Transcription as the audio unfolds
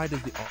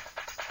does the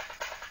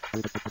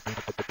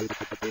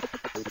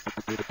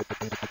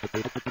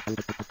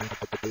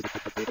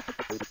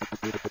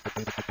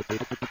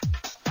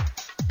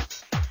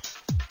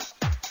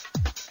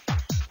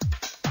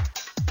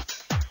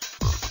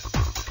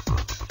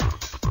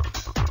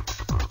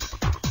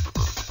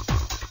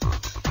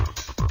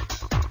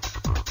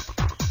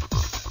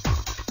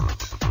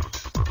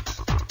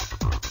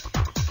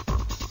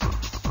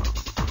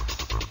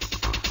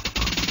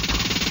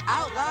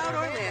Out Loud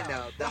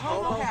Orlando, the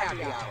Homo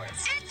Happy Hour.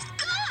 It's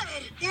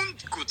good!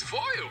 Und gut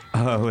for you.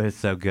 Oh, it's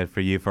so good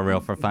for you, for real,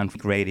 for fun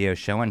radio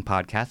show and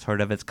podcast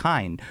heard of its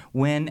kind.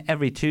 When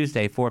every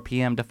Tuesday, 4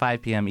 p.m. to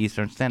 5 p.m.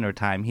 Eastern Standard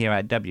Time here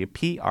at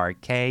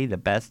WPRK, the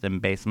best in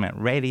basement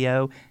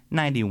radio,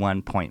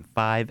 91.5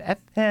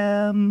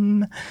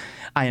 FM.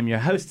 I am your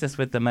hostess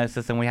with the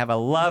mostest, and we have a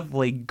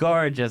lovely,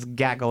 gorgeous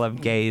gaggle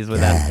of gays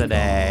with us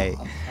today.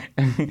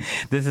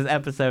 This is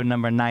episode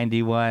number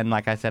 91.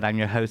 Like I said, I'm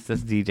your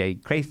hostess,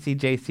 DJ Crazy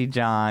JC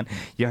John.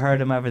 You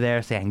heard him over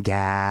there saying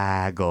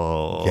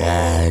gaggle.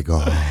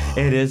 Gaggle.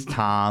 It is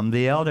Tom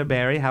the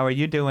Elderberry. How are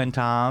you doing,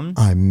 Tom?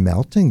 I'm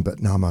melting, but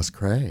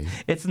namaskray.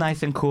 It's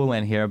nice and cool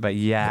in here, but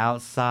yeah,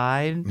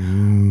 outside.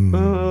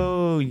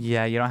 Ooh,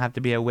 yeah, you don't have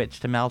to be a witch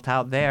to melt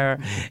out there.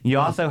 You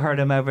also heard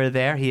him over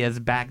there. He is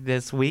back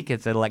this week.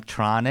 It's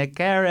Electronic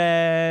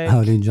Eric.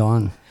 Howdy,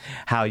 John.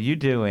 How you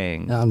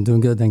doing? I'm doing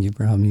good. Thank you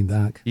for having me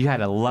back. You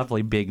had a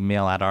lovely big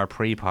meal at our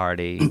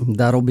pre-party.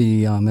 That'll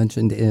be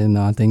mentioned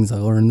in things I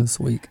learned this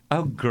week.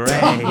 Oh, great,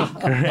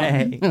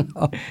 great.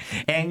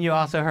 And you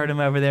also heard him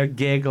over there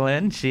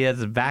giggling. She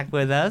is back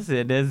with us.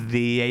 It is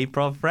the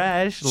April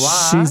Fresh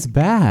Lock. She's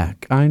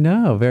back. I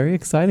know. Very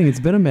exciting. It's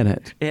been a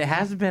minute. It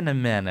has been a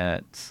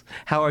minute.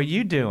 How are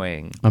you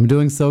doing? I'm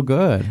doing so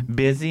good.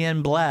 Busy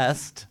and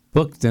blessed.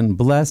 Booked and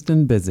blessed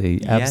and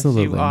busy.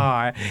 Absolutely. Yes, you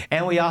are.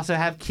 And we also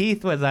have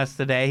Keith with us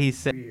today. He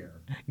said,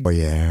 Oh,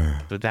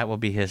 yeah. so that will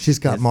be his. She's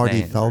got his Marty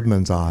name.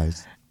 Feldman's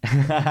eyes.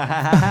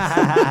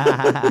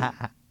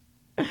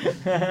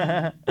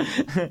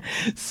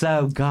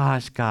 So,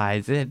 gosh,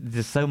 guys,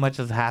 just so much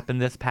has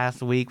happened this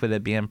past week, with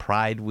it being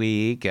Pride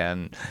Week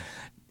and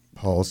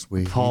Pulse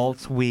Week.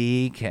 Pulse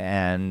Week,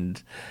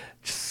 and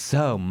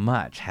so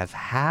much has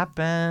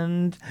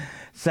happened.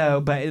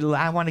 So, but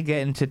I want to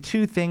get into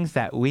two things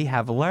that we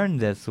have learned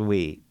this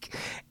week.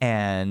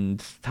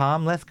 And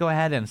Tom, let's go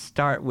ahead and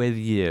start with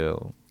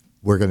you.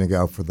 We're going to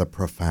go for the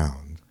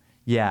profound.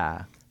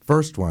 Yeah.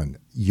 First one,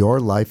 your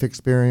life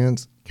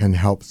experience can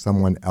help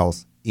someone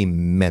else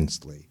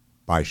immensely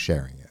by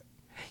sharing it.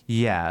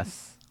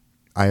 Yes.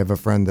 I have a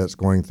friend that's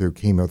going through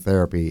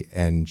chemotherapy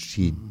and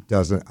she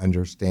doesn't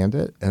understand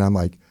it. And I'm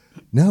like,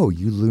 no,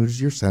 you lose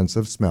your sense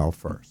of smell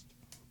first.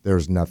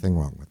 There's nothing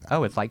wrong with that.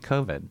 Oh, it's like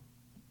COVID.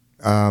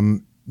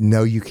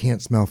 No, you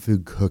can't smell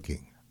food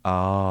cooking.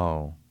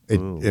 Oh.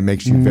 It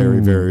makes you very,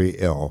 very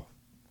ill.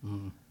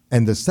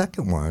 And the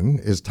second one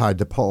is tied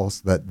to Pulse,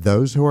 that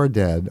those who are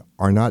dead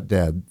are not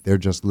dead. They're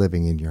just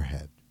living in your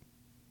head.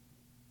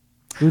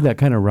 Ooh, that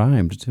kind of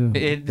rhymed, too.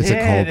 It It's a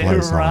did. Coldplay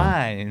It song.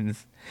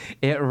 rhymes.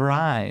 It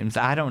rhymes.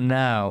 I don't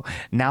know.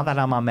 Now that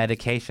I'm on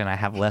medication, I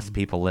have less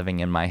people living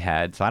in my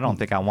head, so I don't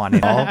think I want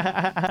it all.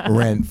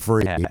 Rent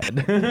free.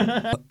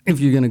 If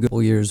you're going to go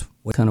years,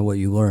 what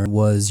you learned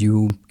was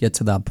you get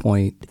to that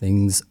point,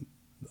 things,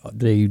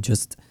 they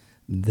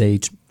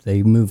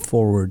move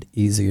forward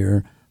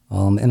easier.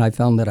 And I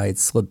found that I had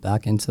slipped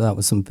back into that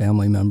with some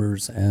family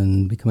members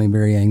and becoming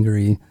very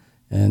angry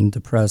and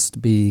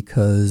depressed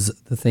because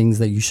the things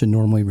that you should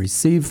normally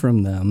receive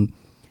from them,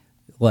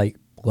 like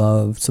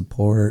love,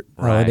 support,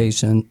 Right.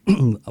 validation,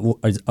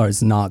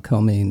 is not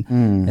coming.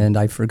 And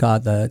I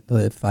forgot that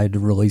if I had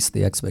released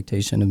the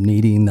expectation of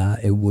needing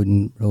that, it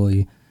wouldn't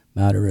really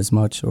matter as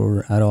much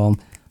or at all.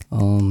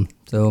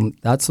 So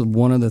that's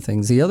one of the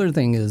things. The other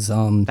thing is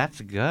That's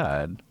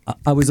good.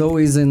 I was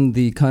always in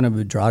the kind of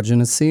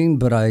androgynous scene,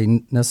 but I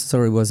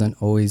necessarily wasn't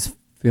always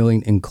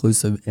feeling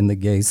inclusive in the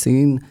gay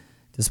scene,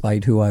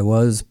 despite who I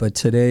was. But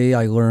today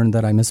I learned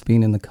that I miss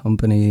being in the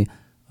company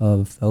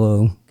of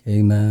fellow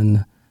gay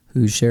men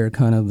who share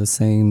kind of the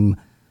same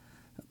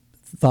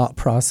thought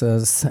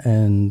process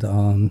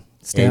and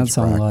stance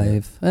on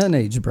life and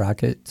age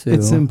bracket, too.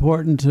 It's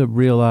important to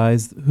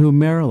realize who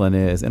Marilyn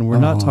is, and we're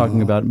not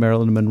talking about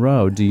Marilyn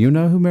Monroe. Do you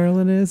know who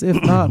Marilyn is?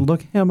 If not,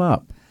 look him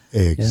up.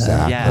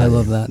 Exactly. Yeah. I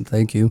love that.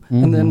 Thank you.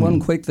 And then one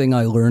quick thing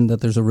I learned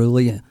that there's a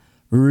really,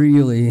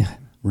 really,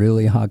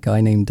 really hot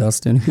guy named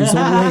Dustin who's a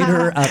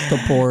waiter at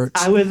the porch.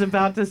 I was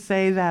about to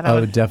say that.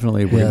 Oh,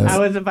 definitely. Yes. I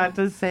was about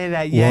to say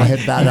that. We'll Yeah,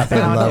 hit that up in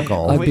Found it.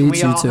 local. I beat we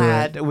you all to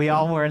had, it. We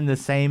all were in the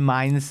same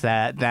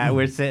mindset that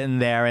we're sitting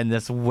there and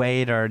this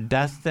waiter,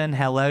 Dustin,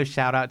 hello,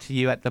 shout out to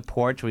you at the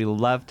porch. We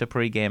love to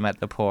pregame at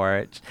the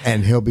porch.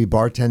 And he'll be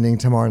bartending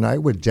tomorrow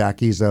night with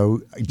Jackie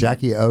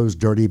O's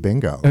Dirty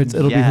Bingo.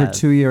 It'll be her Yes.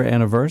 2-year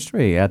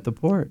anniversary at the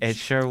porch. It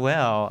sure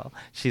will.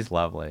 She's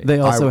lovely. They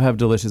also have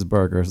delicious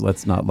burgers,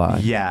 let's not lie.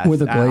 Yes.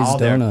 With a glazed all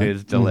their donut.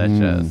 food's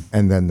delicious.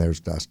 And then there's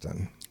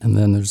Dustin. And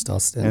then there's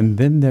Dustin. And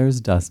then there's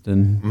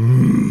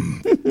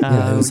Dustin.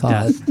 Yeah, it was hot.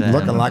 Dustin.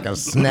 Looking like a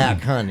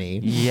snack, honey.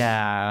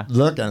 Yeah.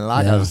 Looking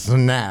like Yeah. a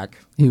snack.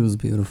 He was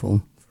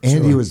beautiful.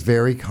 And he was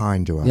very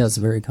kind to us. Yes,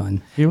 very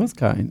kind. He was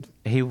kind.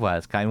 He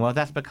was kind. Well,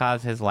 that's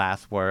because his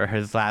last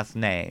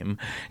name.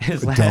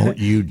 Don't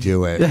you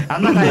do it.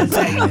 I'm not gonna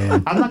say.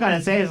 I'm not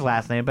gonna say his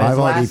last name, but I've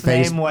already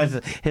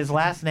his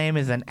last name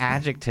is an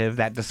adjective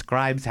that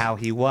describes how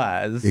he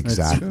was.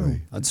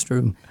 Exactly. That's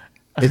true.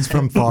 It's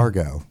from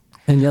Fargo.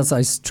 And yes,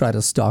 I try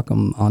to stalk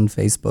him on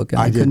Facebook. And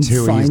I I did couldn't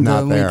too. Find He's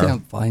not him. there. We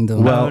can't find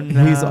him. Well,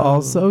 no. he's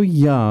also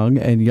young,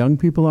 and young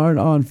people aren't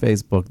on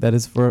Facebook. That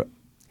is for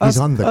He's us,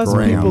 on the us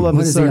gram. people of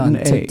What a is he on certain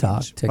age.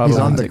 TikTok? Probably He's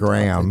on the TikTok.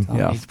 gram.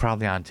 Yeah. He's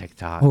probably on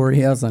TikTok. Or he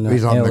has an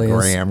He's on the alias.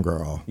 gram,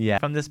 girl. Yeah.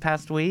 From this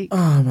past week.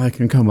 I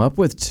can come up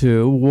with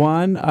two.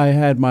 One, I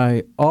had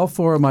all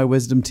four of my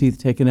wisdom teeth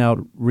taken out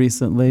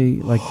recently,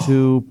 like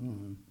a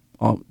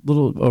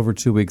little over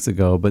 2 weeks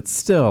ago, but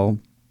still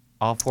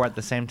All four at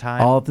the same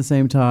time. all at the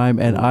same time.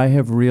 And I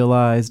have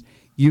realized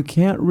you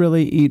can't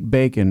really eat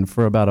bacon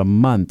for about a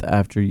month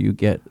after you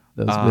get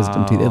those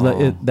wisdom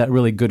teeth. That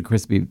really good,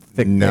 crispy,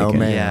 thick No, bacon.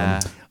 man. Yeah.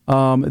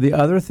 The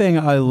other thing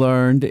I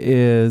learned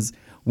is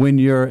when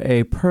you're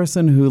a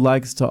person who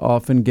likes to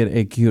often get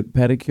a cute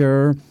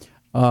pedicure,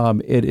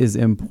 it is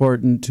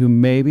important to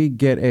maybe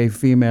get a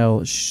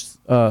female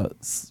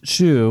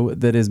shoe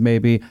that is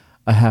maybe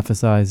a half a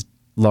size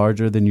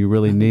larger than you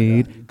really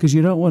need, because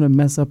you don't want to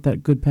mess up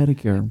that good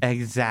pedicure.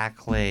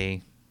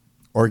 Exactly.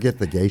 Or get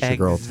the geisha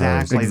girl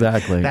toes.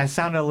 Exactly. That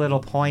sounded a little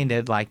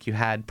pointed, like you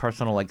had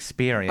personal I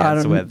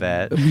experience don't- with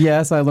it.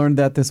 Yes, I learned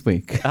that this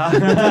week.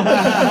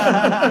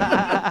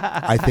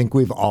 I think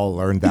we've all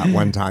learned that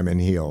one time in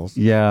heels.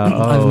 Yeah.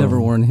 I've oh. never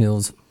worn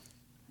heels.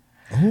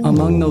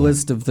 Among the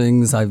list of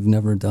things I've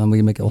never done,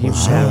 we make a whole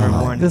show. Never on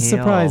it. worn This heels.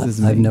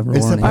 surprises me. I've never It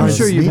worn surprises I'm heels.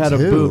 sure you've me had a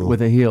boot too.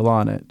 with a heel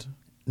on it.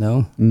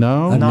 No,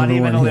 No? I've Not never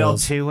even worn a little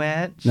heels.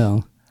 2-inch.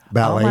 No,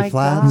 Ballet Oh my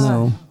flats? God.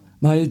 no.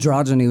 My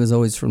androgyny was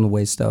always from the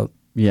waist out.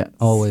 Yes.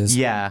 Always.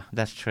 Yeah,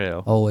 that's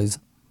true. Always.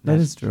 That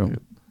is true.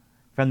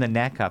 From the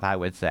neck up, I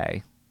would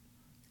say.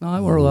 No, I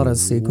wore a lot of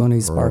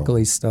sequiny,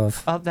 sparkly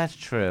stuff. Oh, that's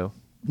true.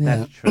 Yeah.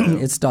 That's true.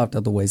 It stopped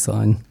at the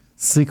waistline.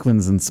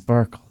 Sequins and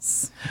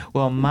sparkles.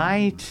 Well,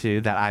 my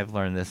two that I've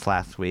learned this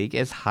last week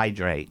is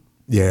hydrate.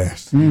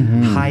 Yes.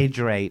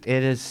 Hydrate.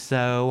 It is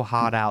so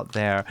hot out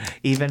there.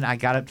 Even I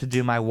got up to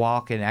do my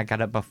walk, and I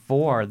got up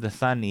before the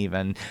sun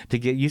even to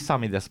get. You saw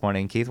me this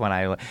morning, Keith,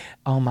 when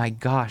oh my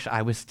gosh,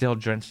 I was still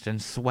drenched in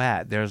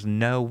sweat. There's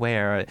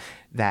nowhere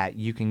that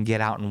you can get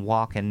out and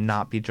walk and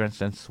not be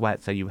drenched in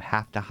sweat, so you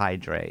have to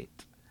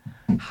hydrate.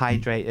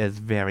 Hydrate is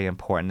very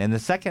important. And the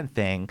second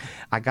thing,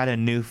 I got a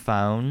new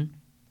phone.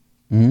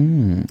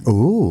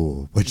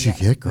 Ooh, what'd you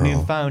get, girl?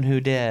 New phone, who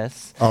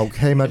dis?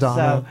 Okay,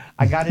 Madonna. So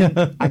I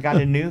got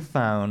a new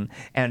phone,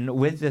 and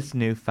with this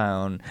new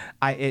phone,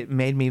 it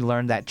made me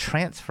learn that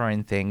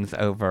transferring things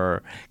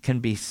over can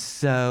be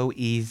so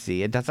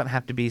easy. It doesn't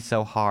have to be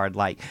so hard.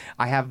 Like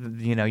I have,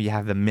 you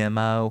have the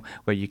memo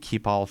where you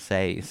keep all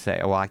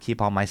I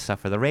keep all my stuff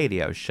for the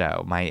radio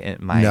show, my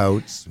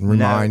Notes,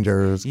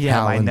 reminders, yeah,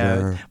 calendar.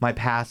 my notes, my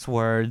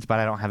passwords, but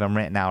I don't have them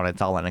written out.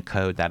 It's all in a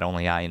code that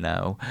only I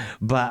know.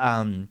 But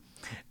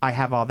I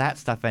have all that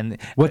stuff, and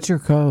What's your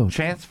code?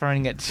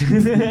 transferring it to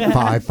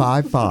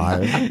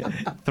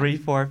 555.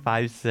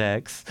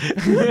 3456.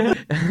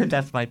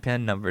 That's my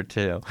PIN number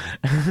too.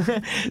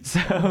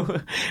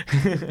 So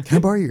Can I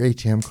borrow your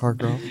ATM card,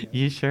 girl?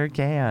 you sure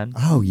can.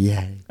 Oh,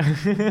 yay.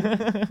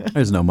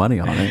 There's no money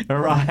on it.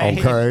 Right.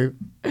 Okay.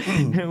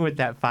 With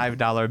that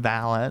 $5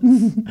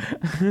 balance.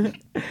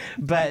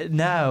 But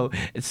no,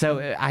 so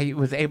I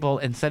was able,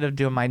 instead of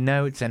doing my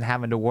notes and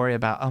having to worry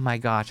about, oh my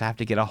gosh, I have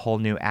to get a whole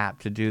new app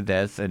to do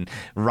this and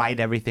write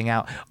everything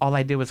out, all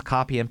I did was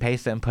copy and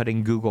paste it and put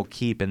in Google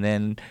Keep, and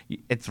then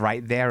it's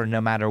right there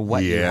no matter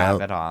what you Yeah.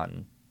 have it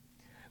on.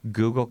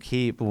 Google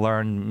Keep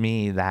learned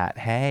me that,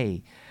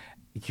 hey,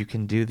 you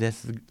can do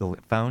this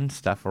phone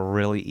stuff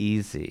really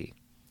easy.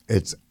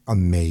 It's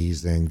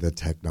amazing, the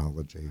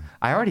technology.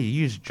 I already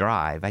use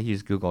Drive. I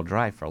use Google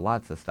Drive for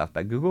lots of stuff,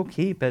 but Google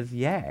Keep is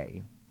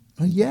yay.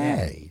 Oh,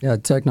 yay. Yeah,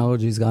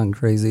 technology's gotten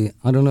crazy.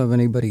 I don't know if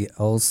anybody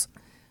else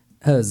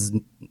has.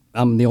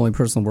 I'm the only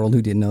person in the world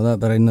who didn't know that,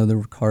 but I know there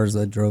were cars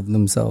that drove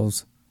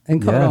themselves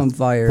and caught Yes. on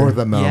fire. For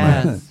the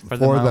moment. Yes, for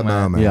the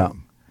moment. Yeah.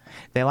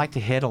 They like to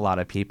hit a lot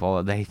of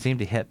people. They seem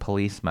to hit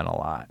policemen a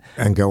lot.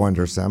 And go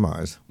under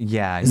semis.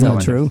 Yeah, Is go that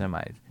under true?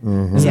 semis.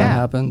 Has Yeah. that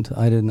happened?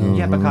 I didn't know.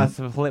 Yeah, because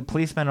the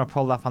policemen are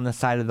pulled off on the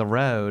side of the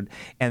road,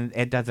 and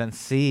it doesn't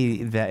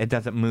see that, it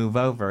doesn't move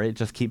over. It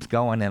just keeps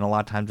going, and a lot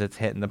of times it's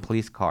hitting the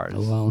police cars.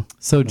 Oh, well.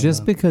 So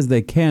just because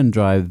they can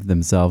drive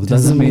themselves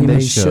doesn't mean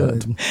they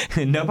should.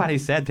 Nobody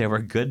said they were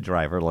good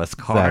driverless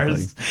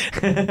cars.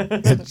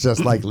 It's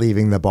just like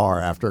leaving the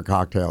bar after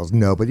cocktails.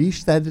 Nobody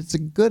said it's a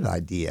good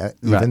idea,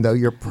 even Right. though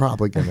you're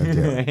probably going to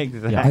do it.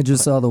 Exactly. I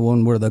just saw the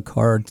one where the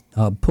car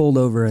pulled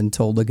over and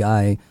told the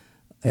guy,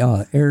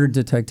 error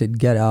detected,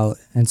 get out.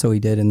 And so he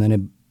did. And then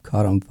it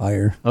caught on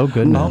fire. Oh,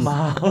 goodness. Oh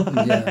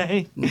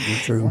my! Yeah,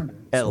 true.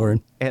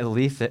 Sword. At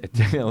least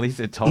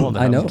it told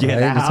them. I know.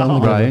 Get right? It's out.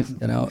 only Right. gonna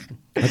get out.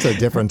 That's a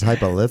different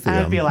type of lithium.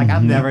 I'd be like,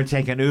 I'm never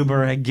taking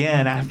Uber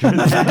again after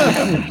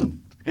that.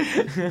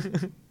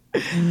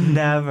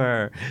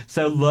 Never.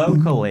 So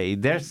locally,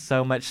 there's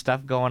so much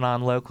stuff going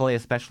on locally,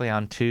 especially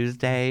on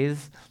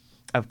Tuesdays.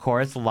 Of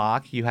course,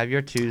 Locke, you have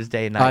your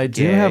Tuesday night I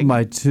do gig. have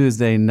my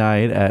Tuesday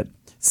night at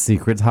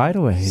Secret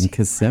Hideaway in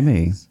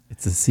Kissimmee.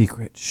 It's a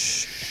secret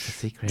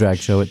secret drag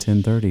show at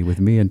 10:30 with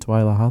me and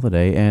Twyla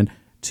Holiday and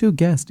 2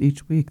 guests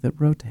each week that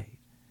rotate.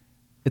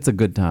 It's a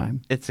good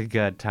time. It's a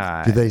good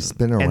time. Do they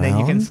spin around? And then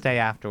you can stay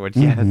afterwards.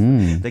 Yes.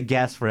 The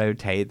guests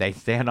rotate. They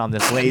stand on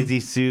this lazy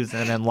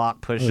Susan and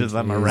Locke pushes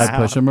them around. I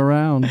push them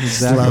around.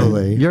 Exactly.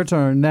 Slowly. Your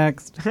turn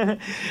next.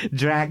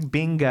 Drag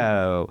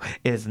Bingo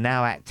is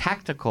now at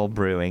Tactical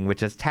Brewing,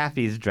 which is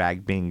Taffy's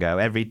Drag Bingo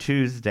every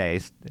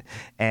Tuesday.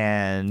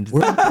 And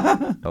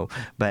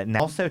but now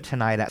also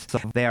tonight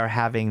they are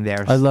having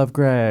their I love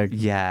Greg.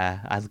 yeah,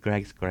 as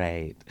Greg's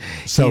great.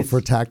 So He's-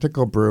 for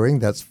Tactical Brewing,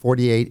 that's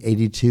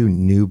 4882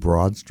 New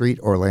Broad Street,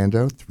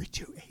 Orlando,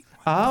 328.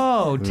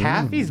 Oh,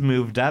 Taffy's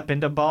moved up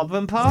into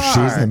Baldwin Park.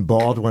 She's in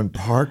Baldwin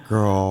Park,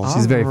 girl.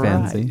 She's very All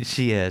right. fancy.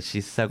 She is.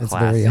 She's so It's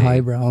classy. very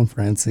highbrow,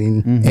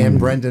 Francine. And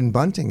Brendan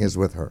Bunting is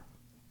with her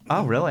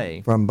Oh,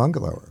 really? from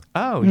Bungalower.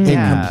 Oh,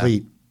 yeah.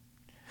 Incomplete.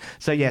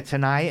 So yeah,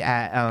 tonight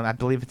at I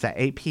believe it's at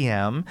 8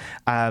 p.m.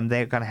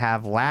 They're going to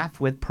have Laugh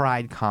with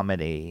Pride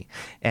comedy,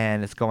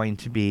 and it's going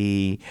to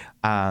be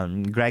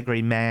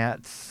Gregory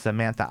Mance,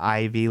 Samantha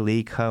Ivy,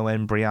 Lee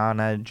Cohen,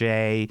 Brianna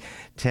J,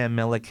 Tim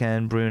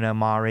Milliken, Bruno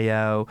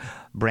Mario,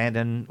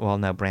 Brandon. Well,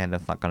 no,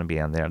 Brandon's not going to be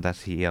on there.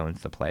 He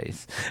owns the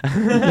place.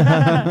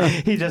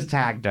 He just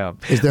tagged him.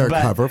 Is there a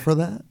But, cover for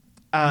that?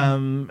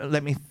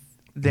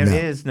 There No.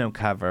 is no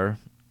cover.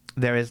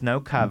 There is no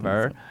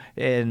cover,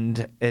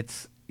 and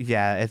it's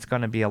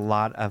going to be a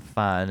lot of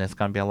fun. It's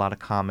going to be a lot of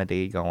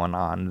comedy going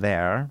on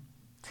there,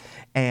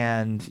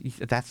 and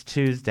that's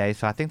Tuesday.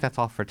 So I think that's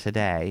all for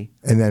today.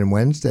 And then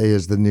Wednesday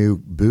is the new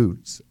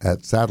Boots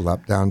at Saddle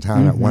Up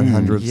downtown at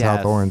 100 Yes.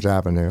 South Orange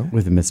Avenue.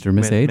 With Mr. and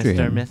Miss With Adrian.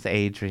 Mr. and Miss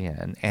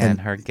Adrian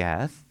and her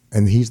guest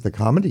And he's the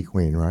comedy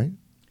queen, right?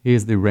 He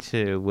is the...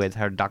 too, with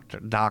her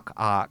Doc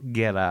Ock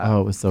get up.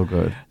 Oh, it was so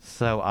good.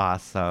 So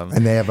awesome.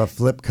 And they have a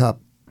flip cup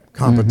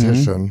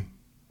competition.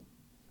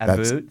 At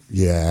Boots.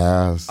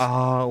 Yes.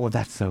 Oh, well,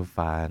 that's so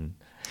fun.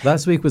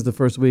 Last week was the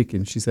first week,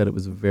 and she said it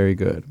was very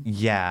good.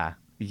 Yeah.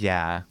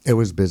 It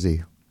was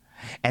busy.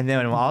 And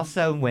then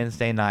also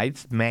Wednesday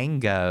nights,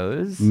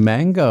 Mangoes.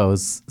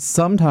 Mangoes,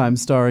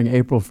 sometimes starring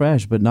April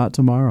Fresh, but not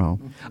tomorrow.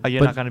 Oh, you're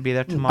But not going to be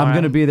there tomorrow? I'm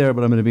going to be there,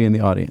 but I'm going to be in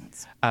the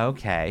audience.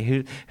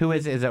 Okay. Who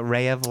is it? Is it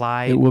Ray of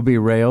Light? It will be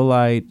Rayo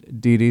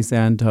Light, Dee Dee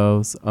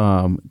Santos,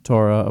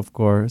 Tora, of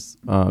course.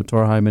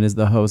 Tora Hyman is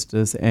the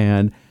hostess.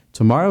 And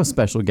tomorrow's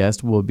special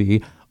guest will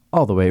be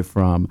all the way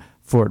from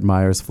Fort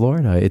Myers,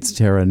 Florida. It's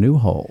Tara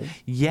Newhole.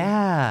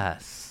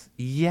 Yes.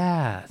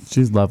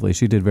 She's lovely.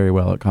 She did very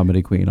well at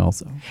Comedy Queen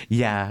also.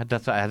 Yeah,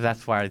 that's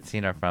where I'd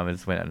seen her from,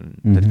 is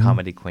when the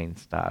Comedy Queen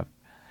stuff.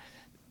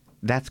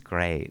 That's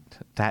great.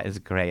 That is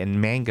great. And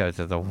Mangoes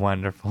is a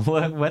wonderful.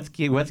 What's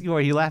what are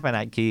you laughing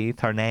at, Keith?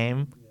 Her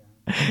name?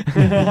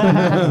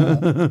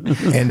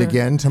 And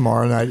again,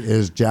 tomorrow night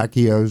is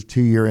Jackie O's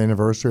 2-year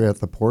anniversary at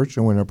the Porch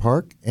in Winter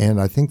Park.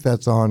 And I think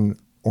that's on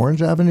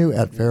Orange Avenue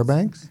at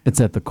Fairbanks. It's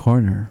at the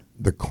corner.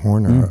 The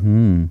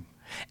corner.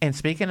 And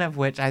speaking of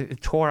which,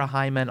 Tora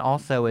Hyman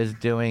also is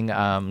doing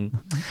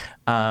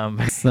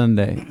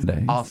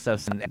Sunday. also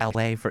in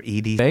LA for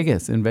EDC.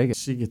 Vegas, in Vegas.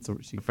 She gets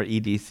For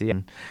EDC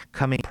and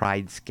coming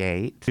Pride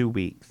Skate 2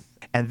 weeks.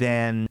 And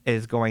then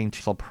is going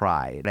to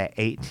Pride at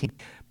 18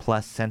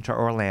 plus Center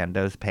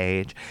Orlando's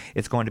page.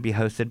 It's going to be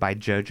hosted by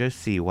JoJo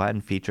Siwa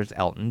and features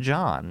Elton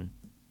John.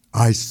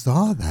 I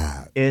saw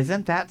that.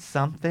 Isn't that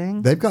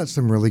something? They've got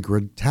some really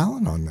good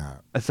talent on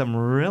that. Some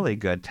really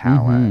good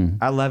talent.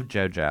 I love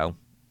JoJo.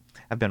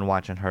 I've been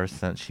watching her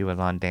since she was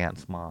on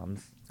Dance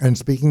Moms. And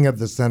speaking of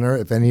the center,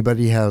 if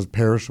anybody has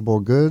perishable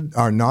goods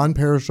or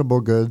non-perishable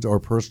goods or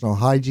personal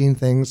hygiene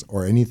things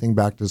or anything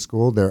back to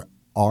school, there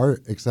are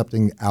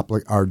accepting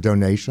our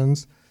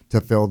donations to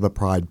fill the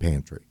Pride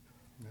Pantry.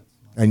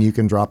 And you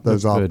can drop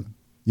those That's off. good.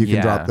 You can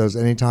Yeah. drop those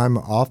anytime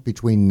off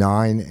between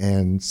 9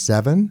 and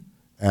 7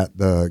 at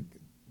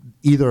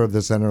either of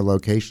the center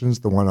locations,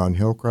 the one on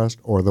Hillcrest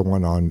or the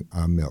one on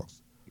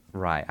Mills.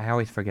 Right. I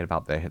always forget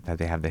about that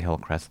they have the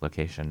Hillcrest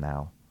location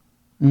now.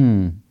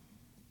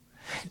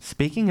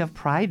 Speaking of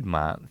Pride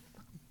Month,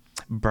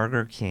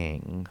 Burger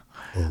King.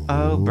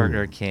 Oh,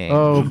 Burger King.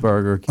 Oh,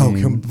 Burger Oh,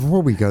 King.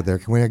 before we go there,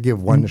 can we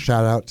give one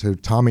shout out to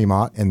Tommy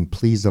Mott and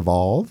Please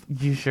Evolve,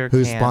 You sure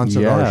who can.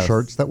 sponsored our Yes.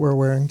 shirts that we're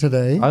wearing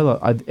today?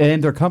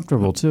 And they're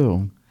comfortable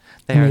too.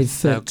 They are Made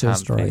so fit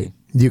just comfy. right.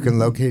 You can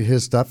locate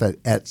his stuff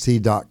at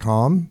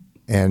Etsy.com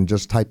and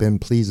just type in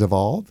Please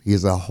Evolve. He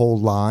has a whole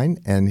line,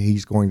 and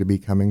he's going to be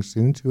coming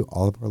soon to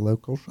all of our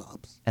local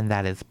shops. And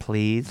that is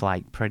please,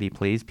 like pretty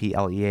please, Please,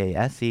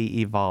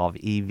 Evolve,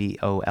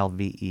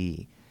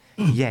 EVOLVE.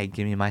 Yay,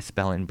 give me my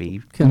spelling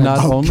bee. Not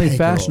Okay, only girl.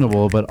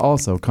 fashionable, but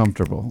also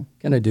comfortable.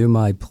 Can I do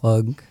my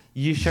plug?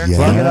 You sure Yes. can.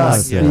 Plug it up.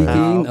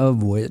 Speaking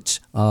of which,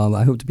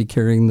 I hope to be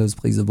carrying those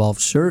Please Evolve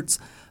shirts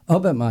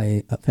up at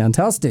my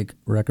fantastic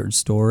record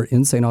store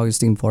in St.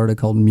 Augustine, Florida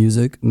called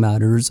Music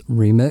Matters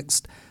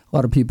Remixed. A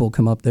lot of people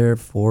come up there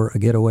for a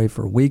getaway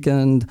for a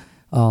weekend,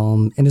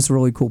 and it's a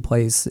really cool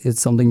place.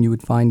 It's something you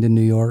would find in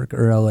New York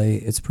or LA.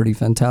 It's pretty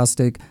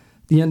fantastic.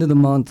 The end of the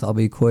month, I'll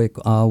be quick,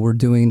 we're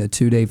doing a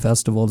 2-day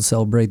festival to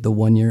celebrate the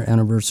 1-year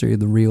anniversary of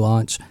the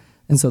relaunch.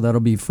 And so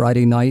that'll be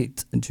Friday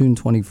night, June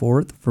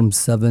 24th from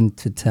 7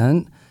 to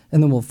 10.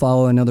 And then we'll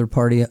follow another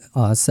party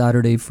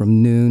Saturday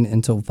from noon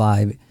until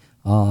 5.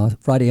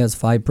 Friday has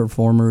 5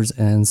 performers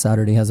and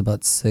Saturday has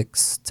about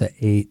 6 to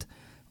 8.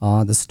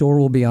 The store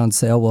will be on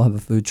sale. We'll have a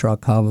food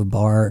truck, have a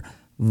bar,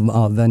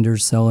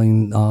 vendors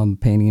selling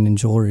painting and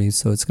jewelry.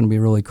 So it's going to be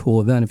a really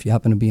cool event. If you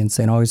happen to be in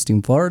St.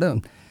 Augustine,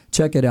 Florida,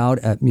 check it out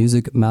at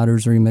Music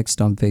Matters Remixed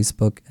on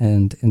Facebook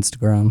and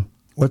Instagram.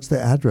 What's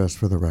the address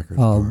for the record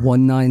store?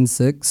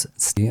 196.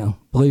 Yeah,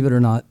 believe it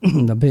or not,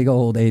 the big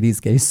old 80s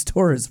gay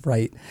store is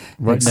right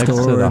next next to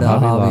door the to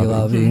Hobby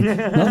Lobby.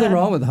 Nothing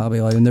wrong with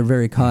Hobby Lobby, and they're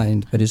very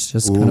kind, but it's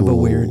just kind of a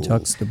weird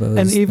juxtaposed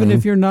And even thing.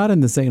 if you're not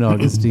in the St.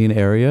 Augustine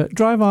area,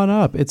 drive on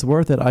up. It's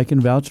worth it. I can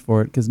vouch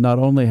for it because not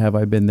only have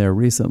I been there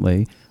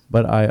recently,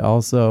 but I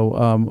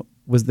also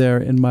was there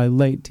in my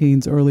late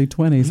teens, early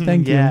 20s.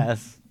 Thank you.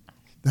 Yes.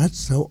 That's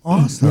so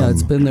awesome. Yeah,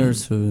 it's been there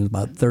for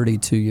about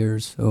 32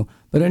 years. So,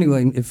 but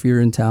anyway, if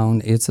you're in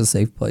town, it's a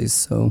safe place.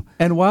 So,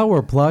 And while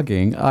we're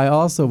plugging, I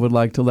also would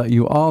like to let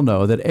you all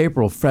know that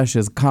April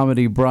Fresh's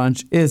Comedy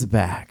Brunch is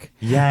back.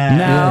 Yes.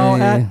 Now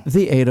Yay. at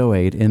the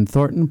 808 in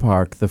Thornton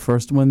Park. The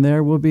first one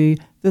there will be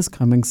this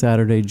coming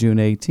Saturday, June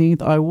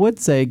 18th. I would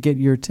say get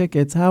your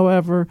tickets.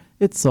 However,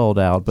 it's sold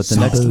out. But the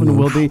next one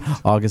will be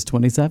August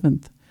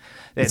 27th.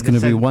 It's going to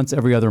be once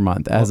every other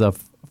month as of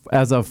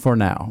for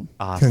now.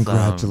 Awesome.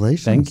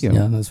 Congratulations. Thank you.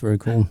 yeah, that's very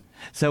cool.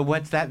 So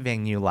what's that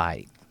venue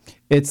like?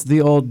 It's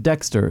the old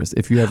Dexter's,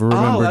 if you ever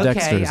remember okay.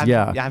 Dexter's.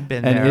 I've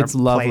been and there, it's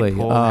lovely. played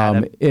pool,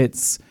 had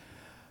It's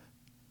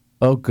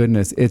oh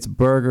goodness, it's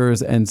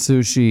burgers and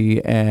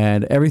sushi,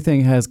 and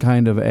everything has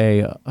kind of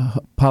a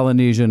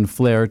Polynesian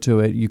flair to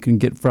it. You can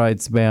get fried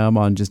spam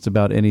on just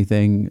about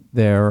anything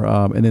there,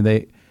 and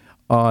then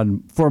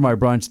for my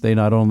brunch they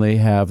not only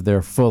have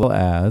their full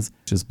as,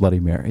 which is Bloody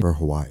Mary. For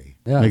Hawaii.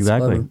 Yeah, it's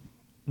Exactly. clever.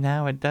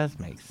 Now it does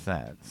make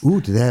sense. Ooh,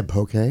 do they have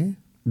poke?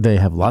 They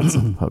have lots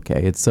of poke.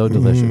 It's so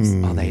delicious.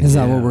 Oh, they Is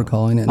that do. what we're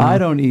calling it now? I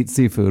don't eat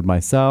seafood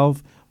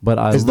myself, but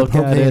I Is the look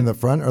poke at it. in the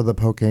front or the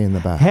poke in the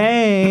back?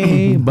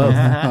 Hey, both.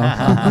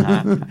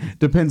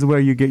 Depends where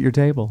you get your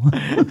table.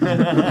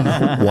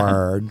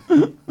 Word.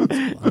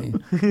 Funny.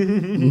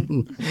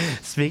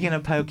 Speaking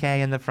of poke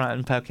in the front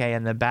and poke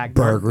in the back,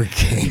 Burger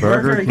King.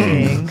 Burger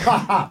King.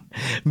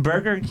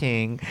 Burger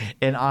King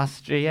in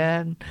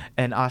Austria.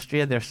 In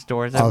Austria, there's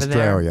stores over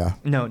there. Australia.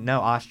 No,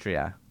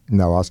 Austria.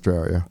 No,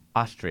 Australia.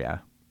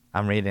 Austria.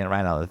 I'm reading it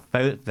right now. The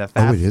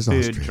fast it is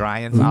food Austria.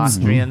 giants,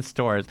 Austrian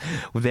stores,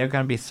 they're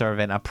going to be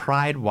serving a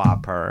Pride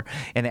Whopper,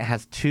 and it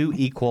has 2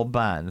 equal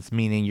buns,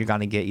 meaning you're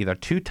going to get either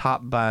 2 top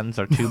buns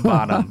or 2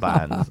 bottom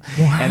buns.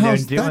 And they're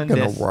how's that doing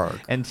gonna this work?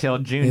 until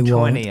June It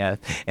won't. 20th,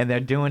 and they're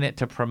doing it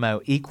to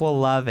promote equal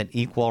love and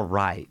equal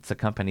rights, the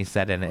company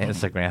said in an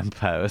Instagram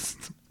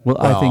post. Well,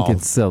 I think Well.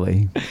 it's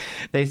silly.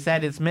 They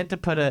said it's meant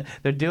to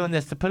they're doing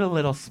this to put a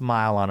little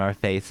smile on our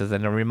faces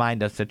and to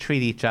remind us to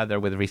treat each other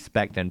with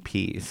respect and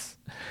peace.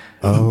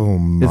 Oh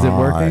my. Is it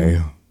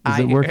working? Is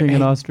it working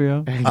in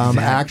Austria?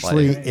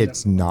 Actually,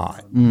 it's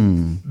not.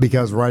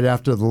 Because right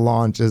after the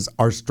launch is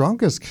our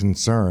strongest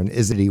concern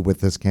is it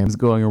with this It's campaign.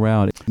 going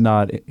around. It's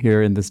not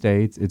here in the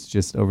States. It's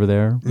just over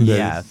there.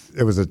 Yes.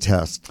 It was a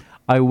test.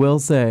 I will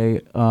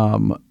say,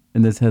 and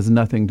this has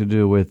nothing to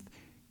do with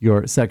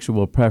your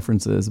sexual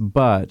preferences,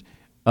 but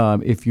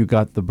if you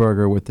got the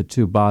burger with the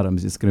 2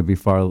 bottoms, it's going to be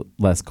far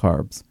less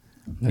carbs.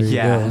 There you go.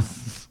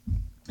 Yes.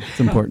 It's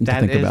important to That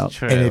think is about.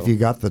 true. And if you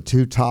got the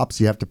 2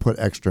 tops, you have to put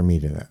extra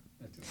meat in it.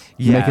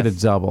 Make it a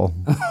Yes. double.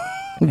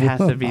 It has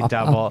to be a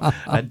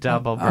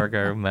double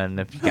burger man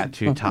if you got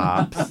 2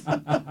 tops.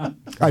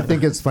 I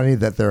think it's funny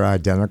that they're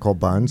identical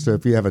buns. So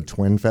if you have a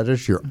twin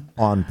fetish, you're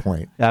on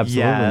point.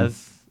 Absolutely.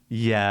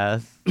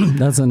 Yes.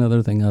 That's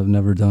another thing I've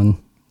never done.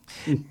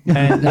 And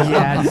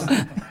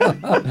yes.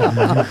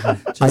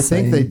 I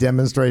think they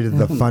demonstrated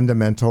the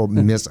fundamental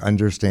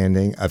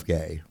misunderstanding of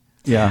gay.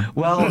 Yeah.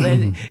 Well,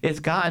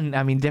 it's gotten,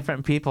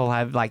 different people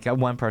have, like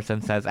one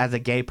person says, as a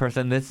gay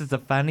person, this is the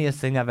funniest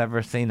thing I've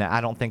ever seen.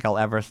 I don't think I'll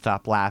ever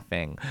stop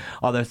laughing.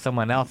 Although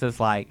someone else is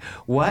like,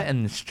 what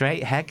in the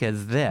straight heck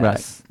is this?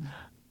 Right.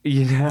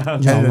 You know?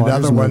 And John another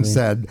Waters one movie.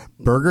 said,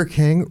 Burger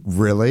King,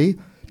 really?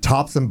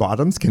 Tops and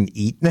bottoms can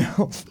eat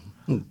now?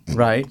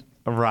 Right.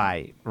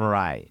 Right.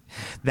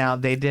 Now,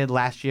 they did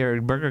last year,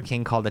 Burger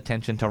King called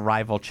attention to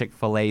rival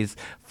Chick-fil-A's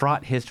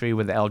fraught history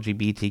with the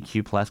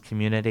LGBTQ plus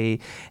community,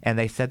 and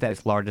they said that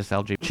its largest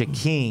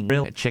LGBT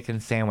real chicken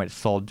sandwich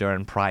sold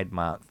during Pride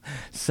Month.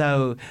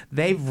 So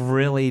they've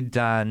really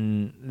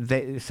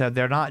done, so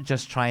they're not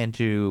just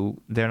they're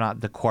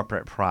not the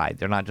corporate pride.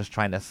 They're not just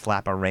trying to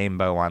slap a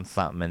rainbow on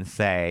something and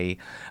say,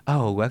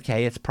 oh,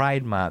 okay, it's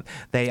Pride Month.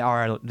 They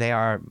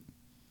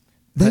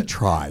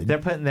tried. They're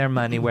putting their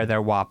money where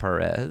their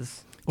Whopper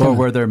is. Or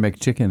where their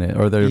McChicken is,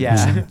 or their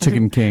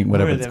Chicken King,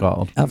 whatever Where it's their-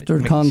 called. After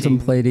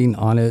contemplating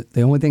on it,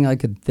 the only thing I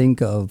could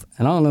think of,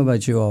 and I don't know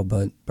about you all,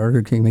 but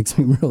Burger King makes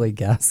me really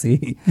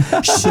gassy.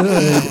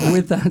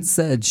 With that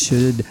said,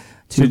 should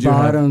two Should you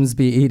have- bottoms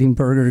be eating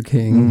Burger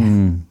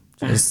King?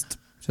 Just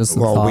a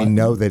Well, thought. we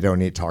know they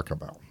don't eat Taco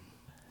Bell.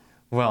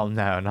 Well,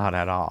 no, not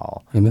at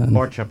all. Amen.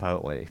 Or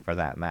Chipotle, for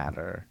that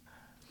matter.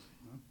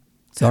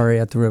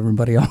 Sorry, I threw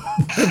everybody off.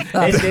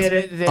 I'm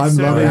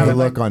loving the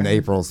look on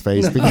April's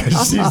face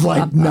because she's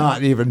like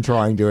not even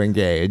trying to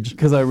engage.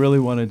 Because I really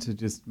wanted to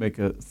just make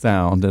a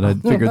sound, and I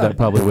figured that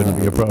probably wouldn't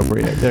be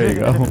appropriate. There you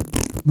go.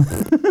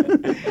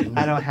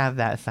 I don't have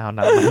that sound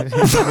on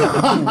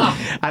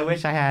my I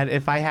wish I had.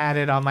 If I had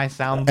it on my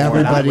soundboard,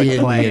 Everybody I would in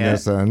play it.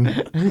 unison.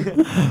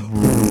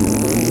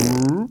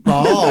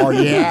 Oh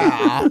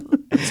yeah.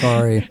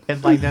 Sorry.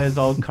 It's like those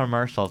old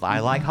commercials. I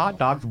like hot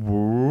dogs,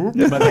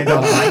 but they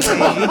don't like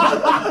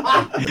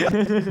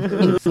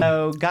me.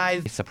 So,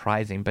 guys,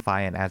 surprising, but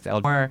defiant as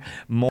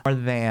more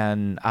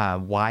than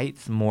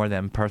whites, more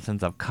than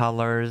persons of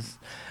colors.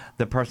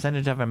 The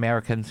percentage of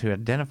Americans who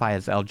identify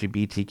as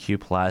LGBTQ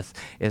plus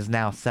is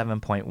now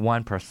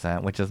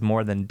 7.1%, which is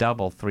more than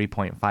double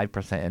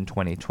 3.5% in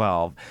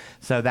 2012.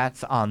 So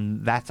that's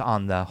on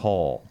the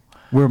whole.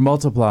 We're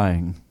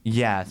multiplying.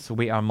 Yes,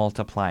 we are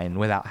multiplying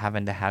without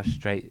having to have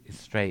straight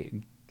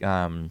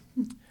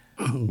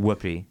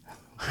whoopee.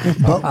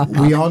 But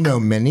we all know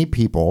many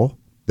people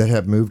that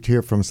have moved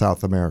here from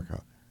South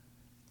America,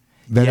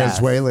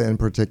 Venezuela in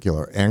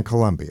particular, and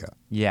Colombia.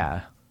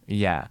 Yeah.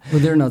 Well,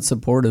 they're not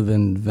supportive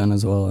in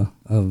Venezuela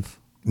of.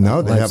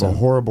 No, they have a lifestyle.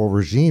 horrible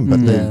regime,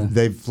 but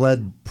they've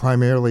fled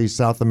primarily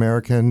South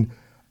American,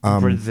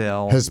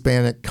 Brazil.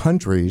 Hispanic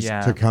countries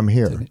to come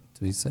here.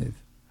 to be safe.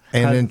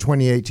 And in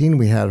 2018,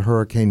 we had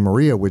Hurricane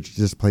Maria, which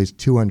displaced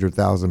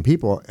 200,000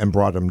 people and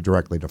brought them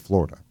directly to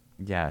Florida,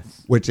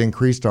 Yes. which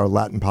increased our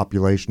Latin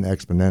population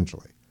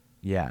exponentially.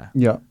 Yeah.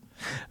 Yeah.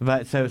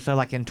 But so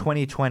like in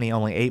 2020,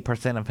 only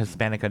 8% of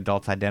Hispanic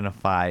adults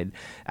identified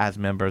as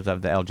members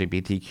of the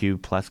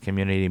LGBTQ plus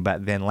community.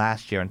 But then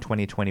last year in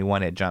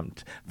 2021, it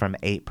jumped from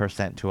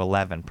 8% to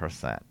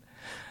 11%.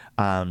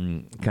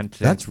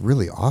 That's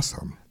really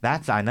awesome.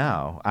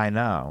 I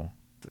know.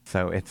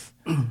 So it's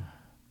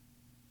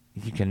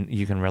you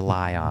can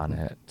rely on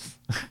it.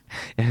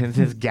 It's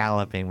just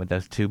galloping with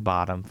those two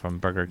bottom from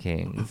Burger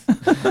King's.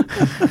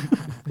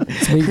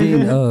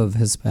 Speaking of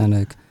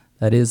Hispanic,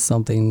 that is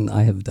something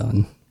I have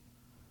done.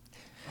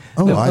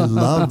 Oh, I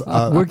love.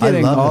 We're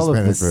getting I love all of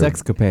the Hispanic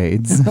food.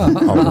 sexcapades.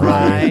 Oh,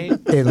 Right?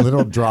 in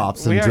little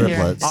drops and We are here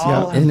driplets.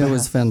 all And it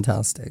was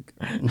fantastic.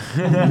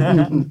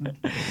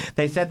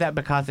 They said that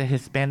because the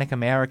Hispanic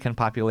American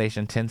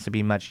population tends to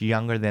be much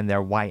younger than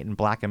their white and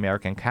black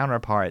American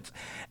counterparts,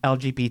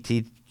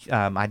 LGBT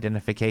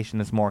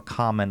identification is more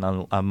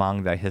common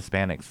among the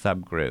Hispanic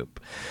subgroup.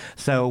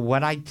 So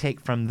what I take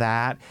from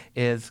that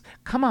is,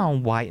 come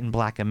on, white and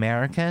black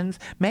Americans,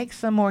 make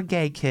some more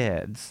gay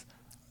kids.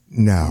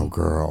 No,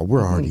 girl,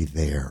 we're already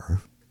there.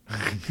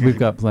 We've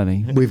got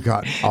plenty. We've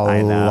got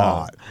a know.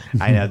 lot.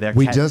 I know. They're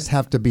We just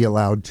have to be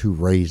allowed to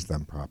raise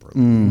them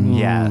properly.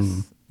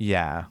 Yes.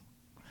 Yeah.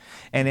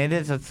 And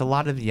it's a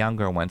lot of the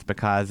younger ones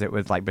because it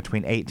was like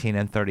between 18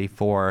 and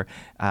 34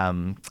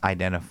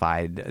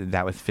 identified.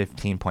 That was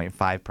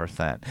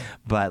 15.5%.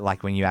 But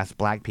like when you ask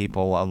black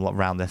people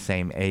around the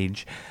same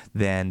age,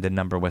 then the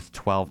number was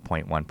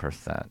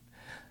 12.1%.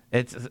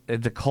 It's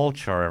the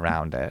culture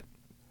around it.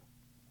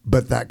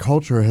 But that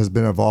culture has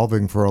been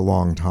evolving for a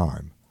long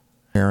time.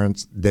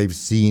 Parents, they've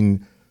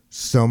seen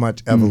so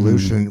much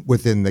evolution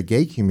within the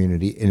gay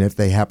community, and if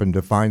they happen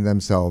to find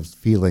themselves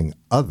feeling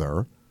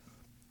other,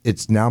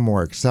 it's now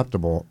more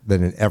acceptable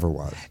than it ever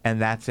was.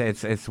 And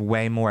it's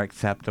way more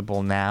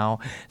acceptable now.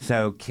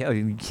 So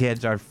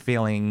kids are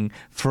feeling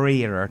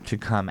freer to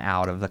come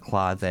out of the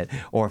closet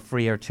or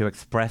freer to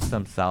express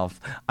themselves,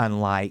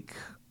 unlike,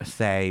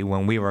 say,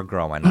 when we were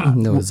growing up.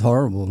 It was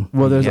horrible.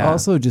 Well, there's Yeah.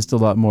 also just a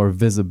lot more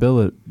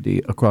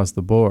visibility across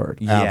the board.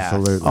 Yes.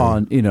 Absolutely.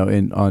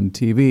 On on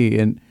TV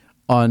and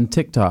on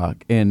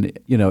TikTok and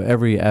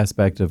every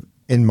aspect of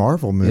In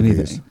Marvel movies,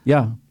 anything.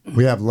 Yeah,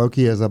 we have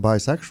Loki as a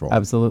bisexual.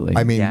 absolutely.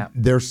 I mean, Yeah.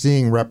 they're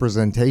seeing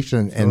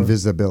representation and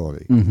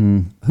visibility.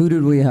 Who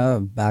did we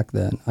have back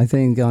then? I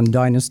think on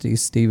Dynasty,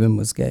 Steven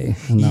was gay.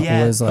 And that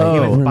Yes, was like, he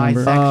was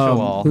remember?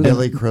 bisexual.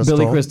 Billy Crystal.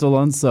 Billy Crystal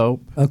on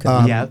Soap.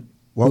 Okay. Yep.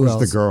 What Who was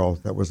else? the girl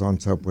that was on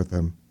Soap with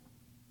him?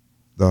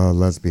 The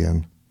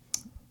lesbian.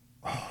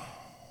 You I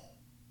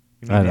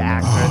mean the don't know.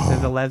 actress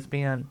is a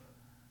lesbian?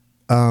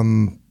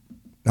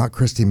 Not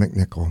Christy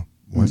McNichol.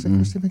 Was it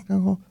Christy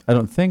McDougall? I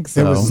don't think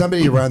so. It was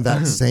somebody around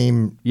that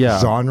same Yeah.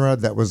 genre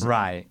that was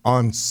Right.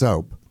 on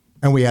soap.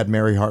 And we had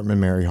Mary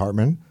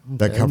Hartman,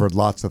 that covered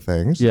lots of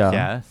things. Yeah.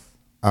 Yes.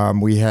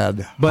 We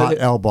had But Hot it-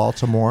 L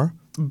Baltimore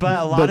But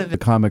a lot But of the it,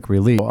 comic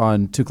relief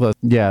on Too Close.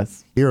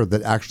 Yes. here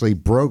that actually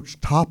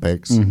broached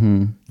topics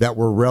that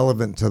were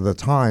relevant to the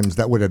times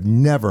that would have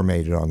never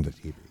made it onto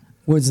TV.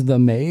 Was the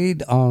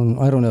maid on,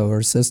 I don't know, or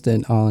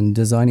assistant on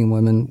Designing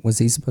Women, was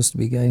he supposed to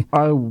be gay?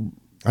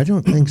 I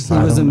don't think so.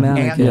 He was a An-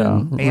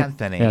 mannequin.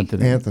 Anthony.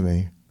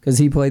 Anthony. Because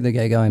he played the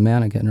gay guy in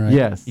Mannequin, right?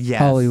 Yes. Yes.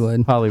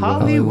 Hollywood.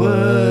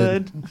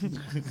 Hollywood.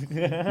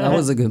 That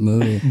was a good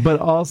movie.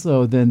 But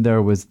also, then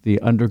there was the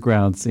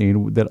underground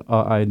scene that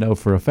I know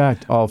for a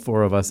fact all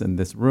four of us in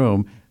this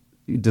room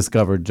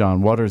discovered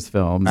John Waters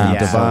films and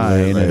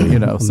Absolutely.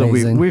 Divine, and so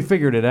Amazing. we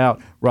figured it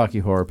out. Rocky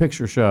Horror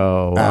Picture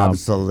Show,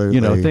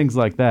 Absolutely. things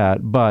like that.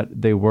 But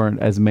they weren't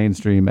as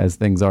mainstream as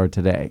things are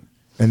today.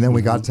 And then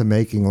we got to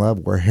Making Love,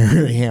 where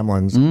Harry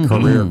Hamlin's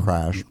career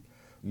crashed.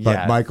 But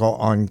Yes. Michael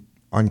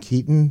on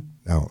Keaton,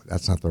 no,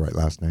 that's not the right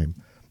last name.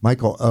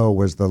 Michael O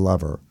was the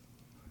lover.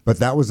 But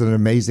that was an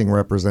amazing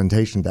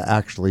representation to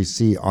actually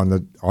see on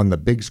the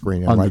big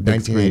screen in On the like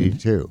big screen.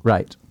 1982.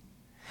 Right.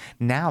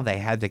 Now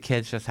the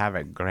kids just have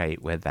it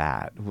great with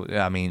that.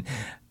 I mean,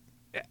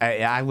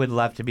 I would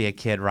love to be a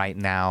kid right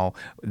now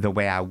the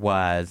way I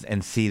was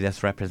and see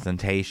this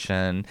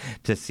representation,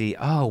 to see,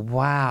 oh,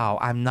 wow,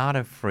 I'm not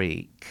a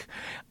freak.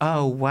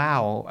 Oh,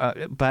 wow.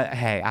 But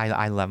hey,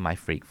 I love my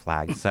freak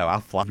flag, so I'll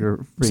fly.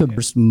 You're What's the free.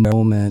 first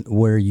moment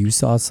where you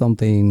saw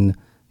something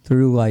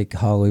through like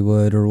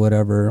Hollywood or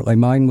whatever? Like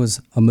mine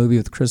was a movie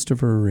with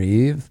Christopher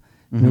Reeve.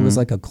 And it was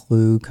like a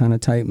Clue kind of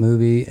type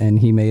movie, and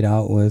he made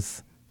out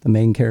with the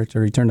main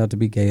character. He turned out to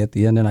be gay at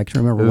the end, and I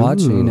can remember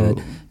watching it.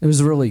 It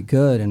was really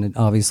good, and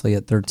obviously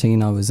at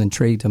 13 I was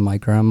intrigued, and my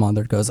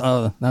grandmother goes,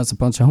 "Oh, that's a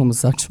bunch of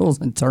homosexuals,"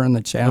 and turned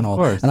the channel. Of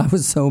course. And I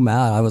was so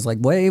mad. I was like,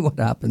 "Wait, what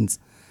happens?"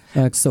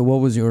 So what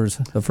was yours?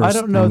 The first I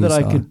don't know time you that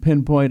I saw? could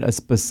pinpoint a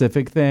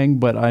specific thing,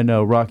 but I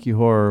know Rocky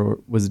Horror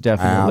was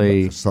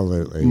definitely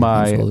Absolutely.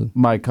 Absolutely.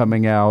 my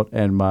coming out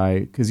and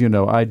because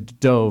I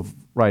dove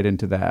right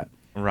into that.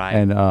 Right.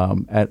 And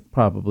at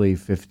probably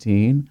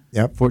 15,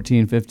 Yep.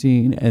 14,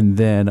 15. And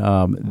then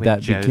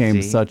that became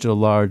Josie. such a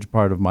large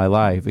part of my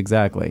life.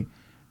 Exactly.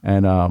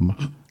 And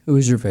Who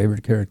was your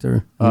favorite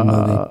character in the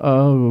movie?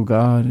 oh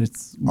God,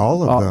 it's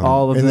All of them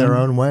all of in their them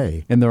own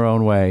way. in their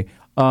own way.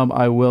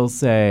 I will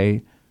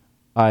say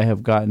I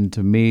have gotten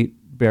to meet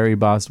Barry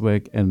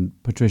Bostwick and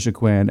Patricia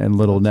Quinn and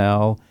Little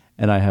Nell,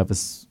 and I have a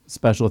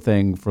special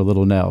thing for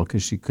Little Nell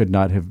because she could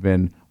not have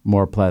been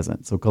more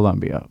pleasant. So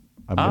Columbia,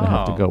 I'm going to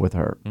have to Oh. go with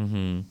her.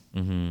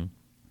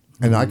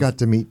 And I got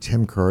to meet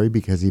Tim Curry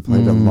because he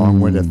played a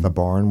Longwood at the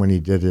Barn when he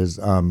did his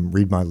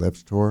Read My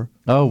Lips tour.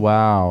 Oh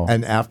wow!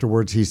 And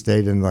afterwards, he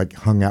stayed and like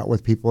hung out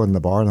with people in the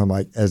bar. And I'm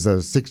like, as a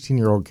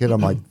 16-year-old kid,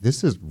 I'm like,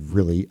 this is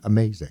really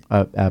amazing.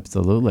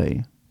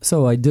 Absolutely.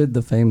 So I did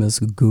the famous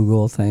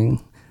Google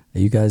thing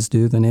that you guys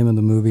do. The name of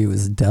the movie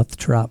was Death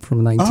Trap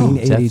from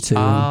 1982.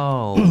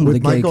 Oh. The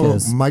With gay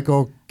kiss.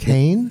 Michael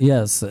Caine?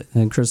 Yes,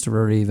 and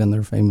Christopher Reeve and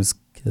their famous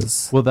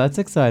kiss. Well, that's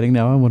exciting.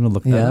 Now I want to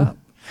look that Yeah. up.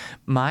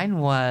 Mine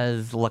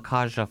was La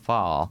Cage aux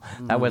Folles.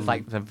 That was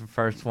like the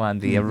first one,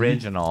 the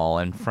original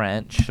in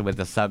French with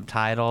the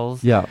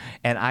subtitles. Yeah.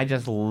 And I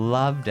just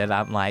loved it.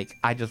 I'm like,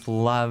 I just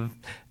love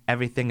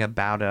everything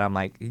about it. I'm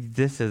like,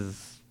 this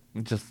is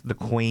just the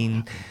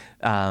queen,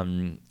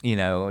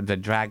 the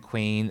drag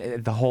queen.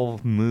 The whole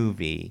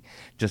movie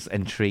just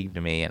intrigued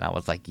me. And I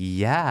was like,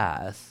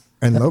 yes.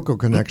 And local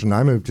connection,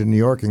 I moved to New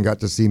York and got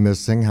to see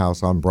Miss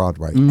Singhouse on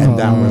Broadway. And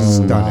that was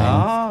stunning.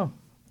 Oh.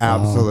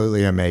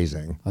 Absolutely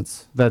amazing.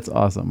 That's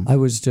awesome. I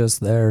was just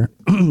there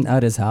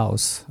at his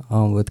house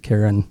with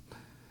Karen.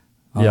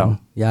 Yeah.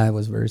 Yeah, it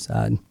was very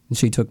sad. And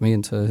she took me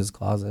into his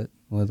closet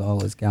with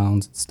all his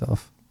gowns and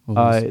stuff. It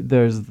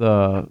was-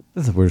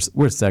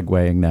 We're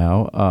segueing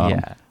now.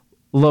 Yeah.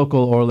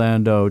 Local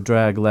Orlando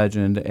drag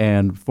legend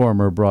and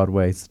former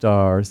Broadway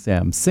star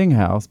Sam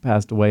Singhouse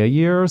passed away a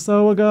year or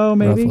so ago,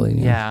 maybe. roughly,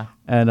 Yeah.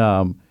 And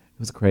it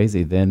was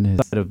crazy. Then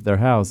his side of their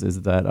house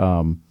is that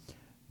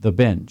the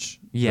bench,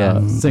 Yeah. the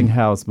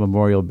Singhouse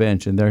Memorial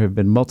Bench, and there have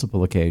been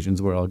multiple occasions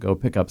where I'll go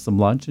pick up some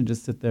lunch and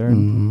just sit there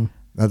and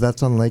Now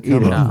that's on Lake eat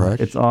it. Huron, correct?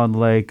 It's on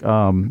Lake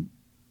Highland?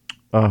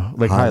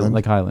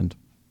 Lake Highland.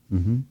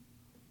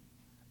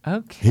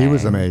 Okay. He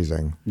was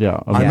amazing. Yeah,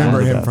 I remember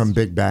the him best. from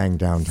Big Bang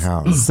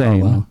downtown.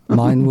 Same. Well,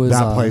 mine was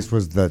That place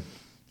was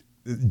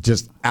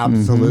just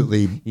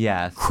absolutely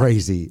Yes.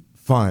 crazy,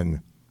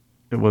 fun,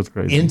 It was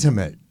crazy.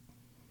 intimate.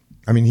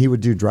 I mean, he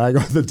would do drag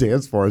on the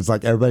dance floor. It's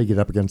like everybody get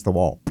up against the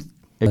wall.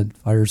 at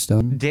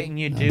Firestone. Didn't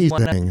you do He's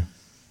one? thing.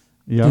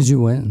 Yep. Did you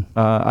win?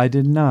 I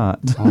did not.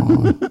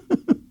 Aw.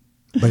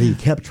 But he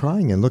kept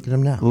trying, and look at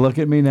him now. Look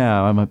at me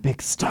now. I'm a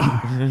big star.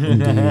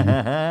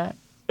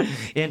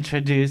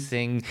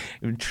 introducing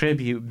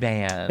tribute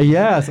bands.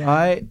 Yes,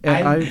 I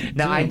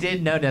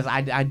did notice.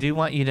 I do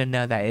want you to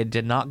know that it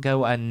did not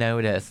go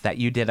unnoticed that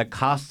you did a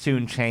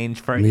costume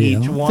change for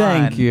each one.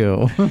 Thank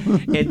you.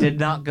 It did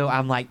not go.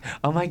 I'm like,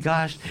 oh my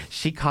gosh,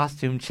 she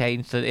costume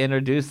changed to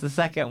introduce the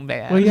second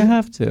band. Well, you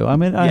have to. I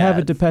mean, I have a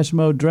Yes. Depeche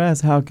Mode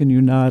dress. How can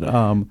you not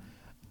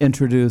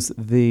introduce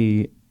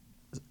the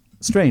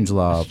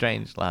Strangelove,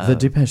 Strangelove. the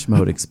Depeche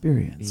Mode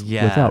experience,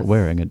 Yes. without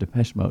wearing a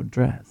Depeche Mode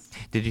dress?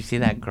 Did you see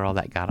that girl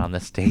that got on the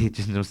stage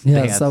and was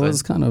Yes, that dancing?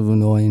 was kind of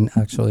annoying,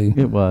 actually.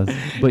 It was,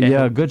 but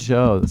yeah, good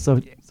show.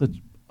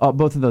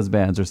 Both of those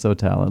bands are so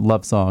talented.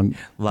 Love Song,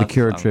 the Love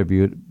Cure Song.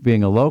 tribute,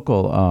 being a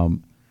local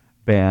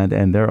band,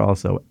 and they're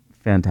also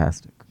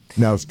fantastic.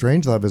 Now,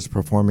 Strangelove is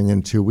performing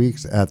in 2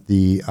 weeks at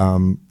the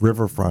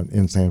Riverfront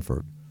in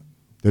Sanford.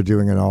 They're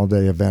doing an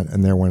all-day event,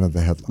 and they're one of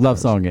the headliners. Love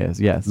Song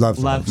is, yes. Love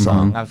Song. Love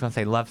Song. I was gonna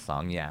say Love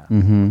Song. Yeah.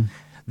 Mm-hmm.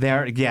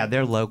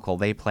 They're local.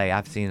 They play.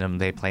 I've seen them.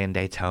 They play in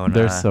Daytona.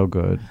 They're so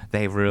good.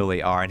 They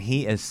really are, and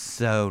he is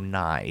so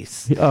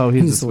nice. He's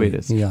the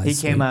sweetest. Yeah, He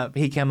he's came sweet. up.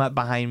 He came up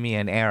behind me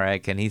and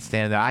Eric, and he's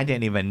standing there. I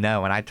didn't even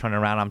know, and I turn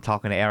around. I'm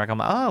talking to Eric. I'm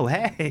like, oh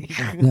hey.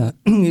 Yeah,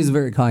 he's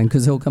very kind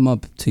because he'll come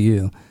up to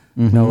you.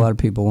 I know a lot of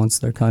people, once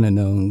they're kind of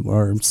known,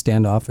 are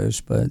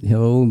standoffish, but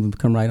he'll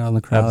come right on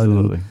the crowd.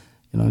 Absolutely.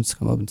 And, just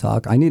come up and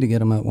talk. I need to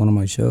get him at one of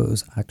my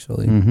shows,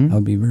 actually. Mm-hmm. That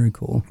would be very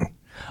cool.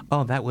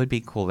 Oh, that would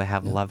be cool to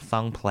have Love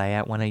Song play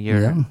at one of your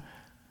Yeah.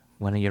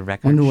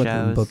 record Wonder what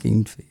shows. the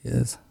booking fee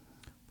is.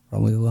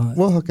 Probably a lot.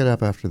 We'll hook it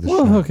up after the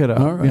We'll show. hook it up.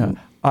 All right.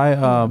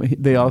 Yeah.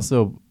 They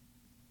also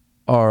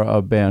are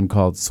a band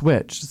called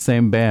Switch,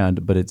 same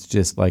band, but it's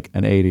just like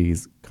an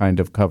 80s kind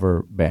of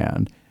cover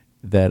band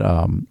that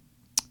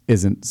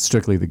isn't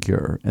strictly The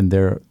Cure, and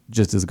they're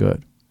just as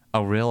good.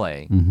 Oh,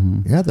 really?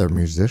 Yeah, they're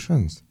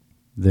musicians.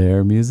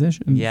 They're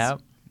musicians.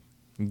 Yep.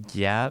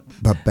 Yep.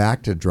 But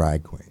back to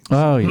drag queens.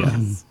 Oh,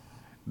 yes.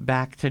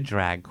 Back to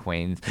drag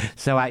queens.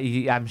 So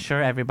I'm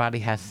sure everybody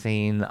has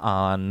seen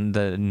on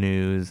the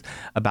news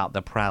about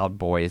the Proud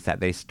Boys that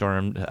they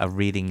stormed a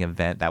reading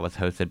event that was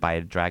hosted by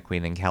a drag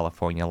queen in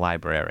California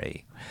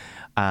Library.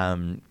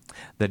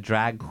 The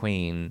drag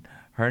queen,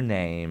 her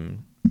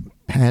name,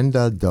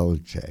 Panda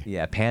Dolce.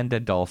 yeah, Panda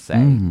Dulce.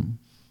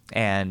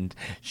 And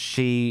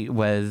she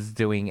was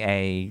doing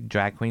a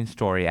drag queen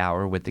story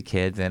hour with the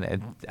kids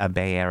in a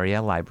Bay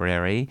Area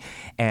library.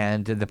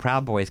 And the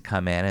Proud Boys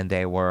come in and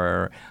they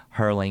were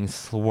hurling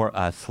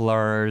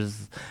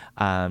slurs.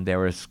 They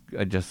were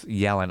just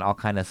yelling all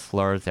kind of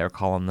slurs. They were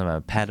calling them a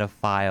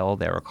pedophile.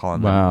 They were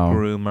calling Wow. them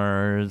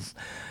groomers.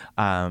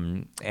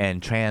 And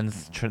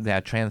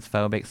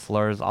transphobic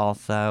slurs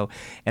also,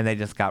 and they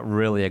just got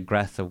really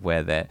aggressive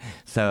with it.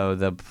 So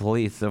the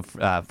police,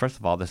 first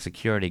of all, the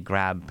security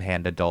grabbed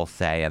Panda Dulce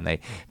and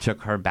they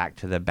took her back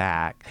to the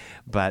back,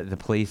 but the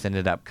police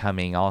ended up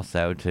coming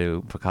also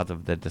because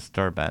of the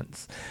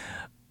disturbance.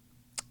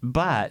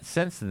 But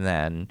since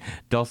then,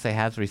 Dulce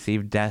has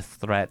received death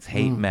threats,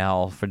 hate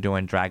mail for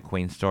doing drag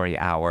queen story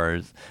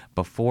hours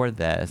before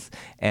this.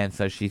 And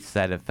so she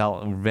said it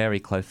felt very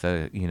close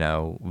to,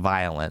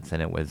 violence,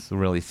 and it was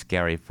really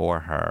scary for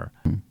her.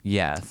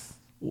 Yes.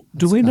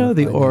 Do we know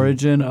the frightening.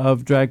 origin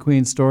of Drag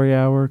Queen Story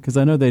Hour? Because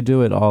I know they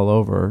do it all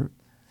over.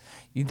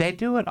 They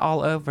do it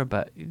all over,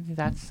 but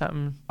that's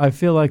something. I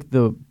feel like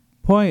the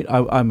point,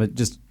 I'm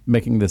just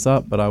making this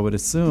up, but I would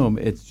assume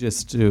it's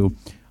just to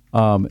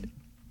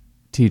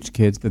teach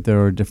kids that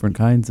there are different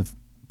kinds of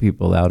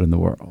people out in the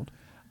world.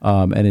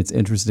 And it's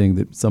interesting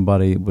that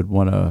somebody would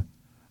want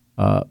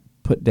to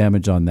put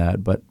damage on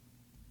that, but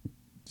it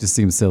just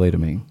seems silly to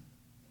me.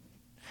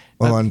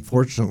 Well,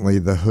 unfortunately,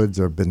 the hoods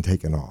have been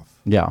taken off.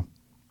 Yeah.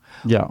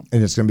 Yeah.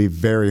 And it's going to be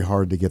very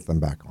hard to get them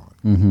back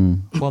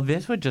on. Well,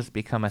 this would just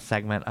become a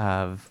segment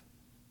of.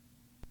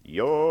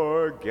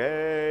 Your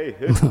gay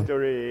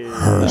history.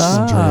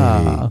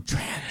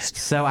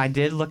 So I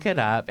did look it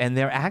up, and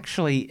there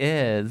actually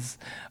is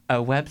a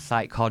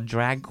website called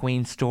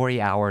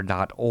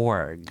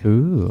dragqueensstoryhour.org.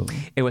 Ooh.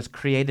 It was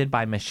created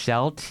by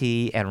Michelle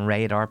T. and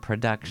Radar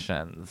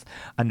Productions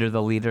under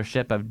the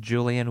leadership of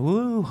Julian.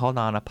 Woo, hold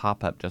on, a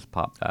pop-up just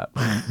popped up.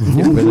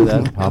 Get rid of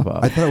that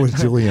pop-up. I thought it was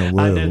Julian Wu.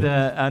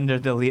 under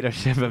the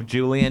leadership of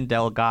Julian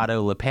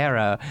Delgado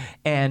Lopero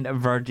and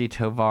Virgie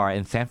Tovar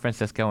in San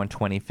Francisco in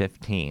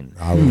 2015.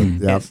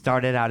 Yep. It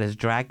started out as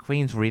drag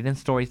queens reading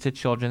stories to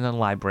children in the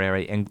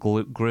library and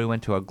grew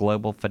into a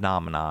global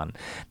phenomenon.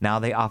 Now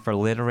they offer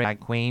literary drag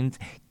queens,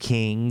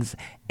 kings,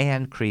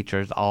 and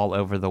creatures all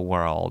over the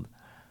world.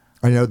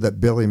 I know that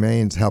Billy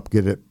Maines helped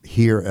get it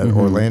here at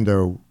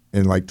Orlando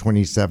in like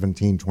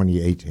 2017,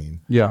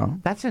 2018. Yeah.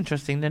 That's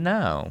interesting to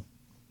know.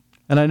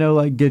 And I know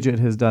like Gidget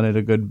has done it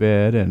a good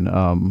bit, and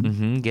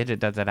Gidget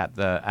does it at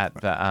the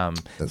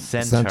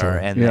center, center.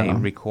 and they Yeah.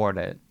 record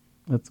it.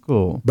 that's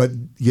cool.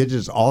 But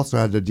Gidget's also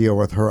had to deal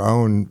with her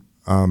own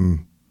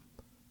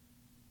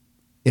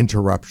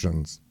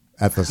interruptions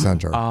at the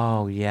center.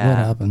 Oh What yeah,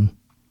 happened?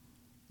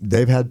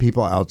 They've had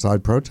people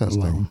outside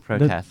protesting.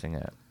 protesting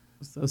it.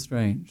 So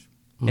strange.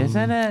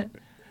 Isn't it?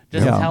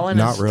 Just Yeah, telling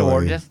not a story,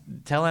 really. just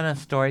telling a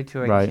story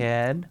to a Right.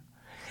 kid.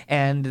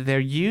 And they're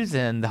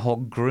using the whole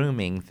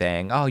grooming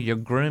thing. Oh, you're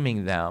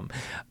grooming them.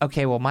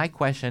 Okay, well, my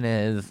question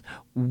is,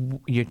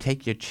 you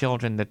take your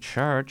children to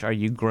church. Are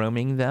you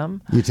grooming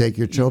them? You take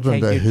your children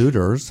take to your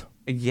Hooters.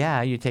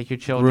 Yeah, you take your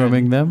children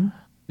Grooming them?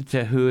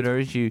 to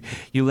Hooters. You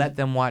let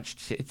them watch.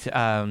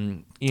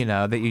 That you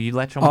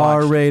let them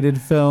watch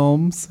R-rated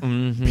films.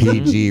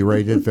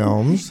 PG-rated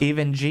films.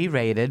 even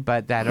G-rated,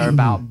 but that are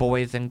about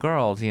boys and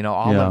girls.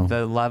 All Yeah. of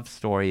the love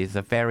stories,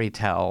 the fairy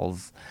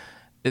tales.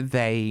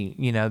 They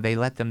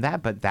let them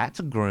that, but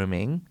that's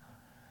grooming.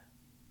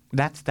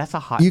 That's a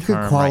hot You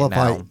term could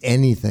qualify right now.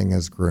 anything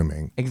as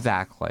grooming.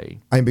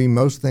 Exactly. I mean,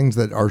 most things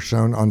that are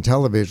shown on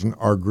television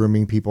are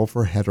grooming people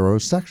for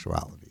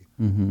heterosexuality.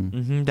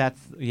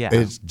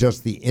 It's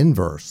just the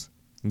inverse.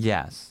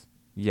 Yes.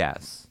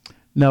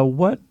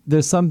 Now,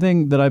 there's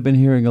something that I've been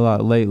hearing a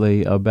lot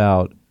lately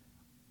about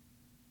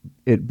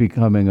it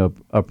becoming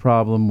a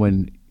problem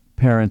when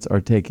parents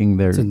are taking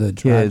their To the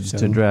drag kids to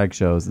show. drag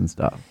shows and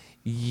stuff.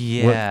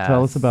 Yeah.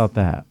 Tell us about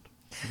that.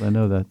 'Cause I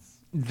know that's...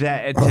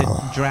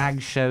 To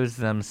drag shows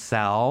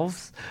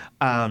themselves.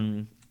 Let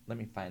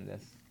me find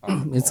this.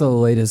 It's the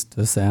latest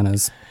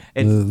DeSantis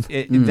move.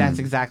 That's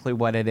exactly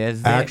what it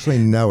is. Actually,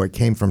 no, it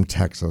came from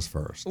Texas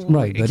first.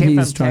 Right, It but came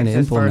he's from trying to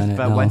Texas implement first, it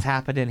but now. what's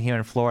happening here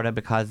in Florida,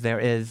 because there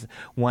is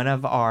one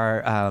of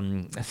our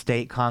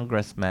state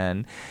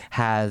congressmen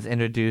has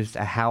introduced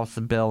a House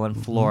bill in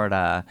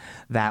Florida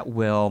that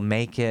will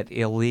make it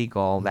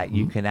illegal that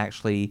you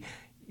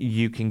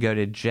can go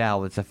to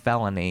jail. It's a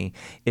felony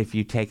if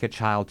you take a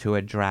child to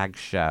a drag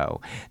show.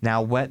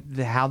 Now,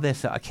 how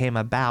this came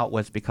about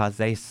was because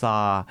they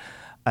saw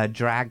a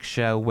drag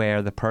show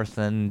where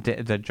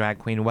the drag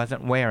queen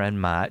wasn't wearing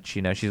much.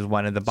 She's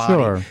one of the body.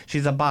 Sure.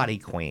 She's a body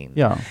queen.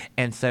 Yeah.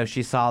 And so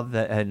she saw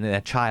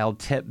a child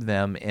tip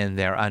them in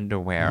their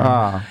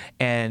underwear,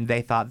 and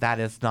they thought that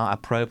is not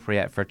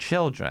appropriate for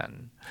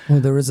children. Well,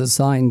 there is a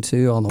sign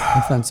too on the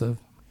offensive.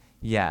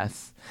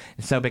 Yes.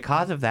 So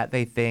because of that,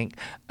 they think,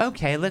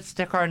 okay, let's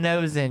stick our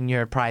nose in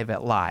your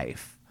private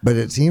life. But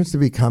it seems to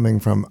be coming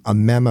from a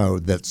memo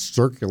that's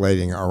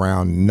circulating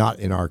around, not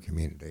in our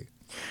community.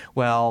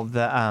 Well,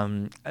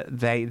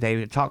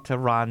 they talked to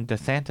Ron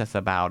DeSantis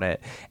about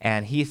it,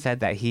 and he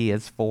said that he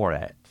is for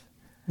it.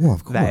 Well,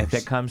 of course. That if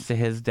it comes to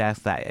his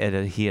desk,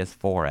 he is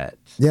for it.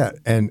 Yeah,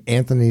 and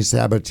Anthony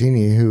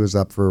Sabatini, who is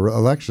up for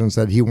election,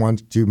 said he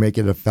wants to make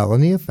it a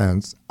felony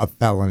offense, a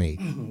felony,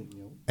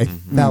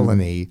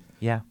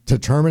 Yeah. to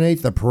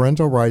terminate the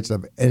parental rights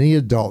of any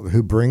adult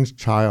who brings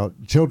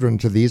children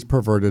to these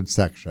perverted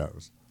sex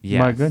shows. Yes.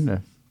 My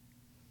goodness.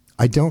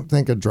 I don't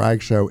think a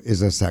drag show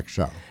is a sex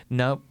show.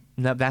 Nope.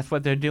 No, that's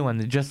what they're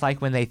doing. Just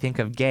like when they think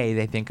of gay,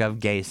 they think of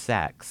gay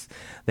sex.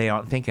 They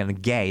aren't thinking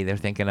of gay. They're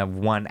thinking of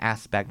one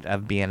aspect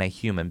of being a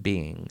human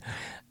being.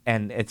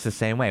 And it's the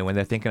same way. When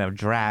they're thinking of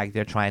drag,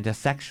 they're trying to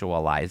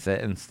sexualize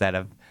it instead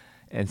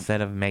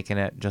of making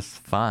it just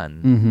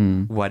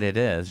fun. What it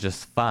is,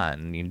 just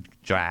fun. You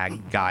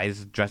drag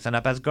guys dressing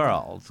up as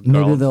girls.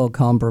 Maybe they'll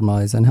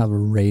compromise and have a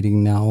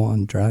rating now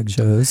on drag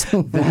shows.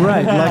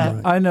 Right.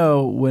 Like I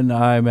know when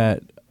I'm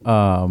at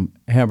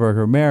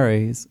Hamburger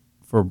Mary's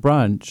for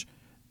brunch,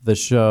 the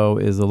show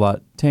is a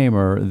lot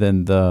tamer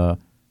than the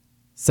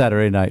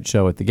Saturday night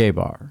show at the gay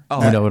bar.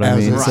 Oh, you know what I as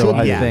mean? it So should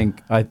I be.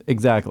 think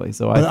exactly.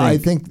 So But I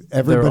think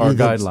everybody there are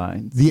that's-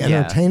 guidelines. The Yeah.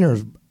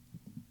 entertainers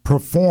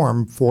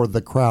perform for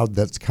the crowd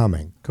that's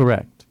coming.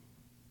 Correct.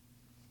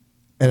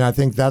 And I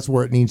think that's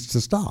where it needs to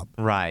stop.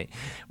 Right.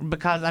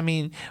 Because, I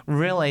mean,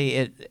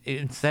 really,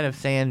 instead of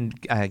saying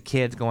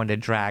kids going to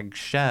drag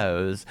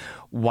shows,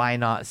 why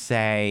not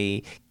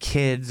say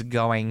kids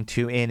going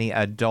to any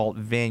adult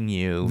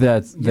venue?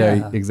 That's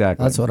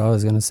exactly. That's what I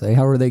was going to say.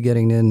 How are they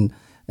getting in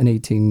an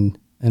 18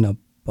 in a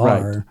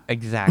bar? Right.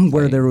 Exactly.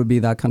 Where there would be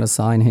that kind of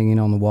sign hanging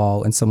on the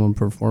wall and someone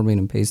performing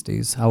in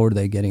pasties. How are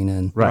they getting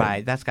in?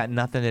 Right. That's got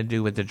nothing to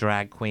do with the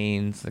drag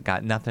queens. It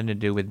got nothing to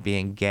do with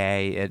being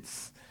gay.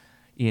 It's,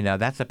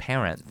 that's a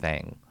parent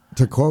thing.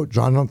 To quote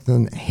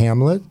Jonathan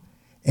Hamlet,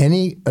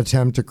 any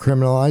attempt to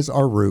criminalize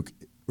our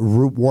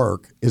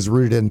work is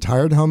rooted in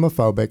tired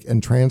homophobic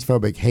and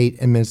transphobic hate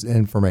and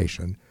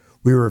misinformation.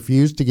 We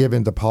refuse to give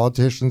in to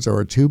politicians who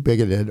are too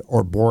bigoted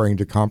or boring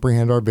to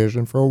comprehend our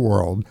vision for a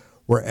world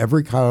where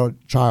every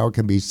child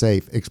can be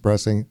safe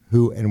expressing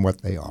who and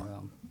what they are.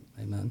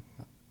 Amen.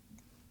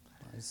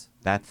 Nice.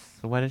 That's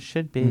what it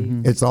should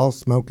be. It's all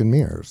smoke and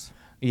mirrors.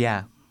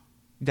 Yeah.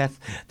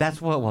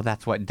 That's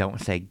what Don't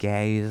Say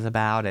Gay is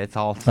about. It's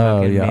all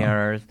smoke and yeah.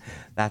 mirrors.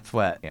 That's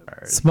what.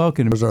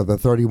 Smoking. Those are the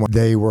 31.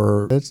 They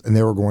were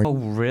going Oh,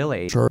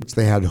 really? shirts.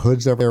 They had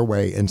hoods over their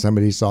way, and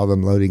somebody saw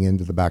them loading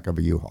into the back of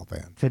a U-Haul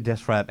van. To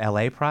disrupt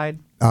LA Pride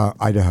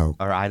Idaho.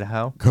 or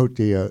Idaho? Cote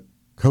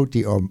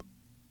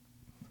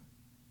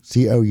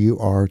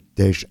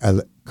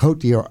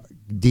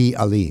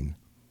d'Alene.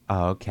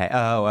 Oh, okay.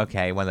 Oh,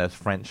 okay. One of those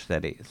French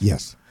cities.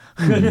 Yes.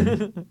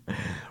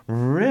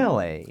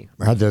 Really?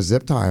 I had to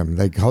zip tie them.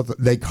 They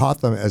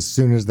caught them as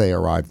soon as they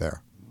arrived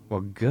there.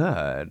 Well,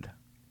 good.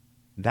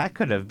 That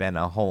could have been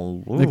a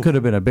whole. It could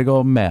have been a big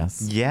old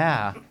mess.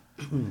 Yeah.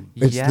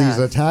 It's Yes.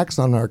 these attacks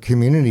on our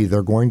community.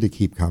 They're going to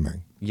keep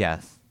coming.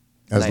 Yes.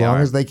 As They long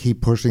are. as they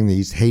keep pushing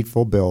these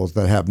hateful bills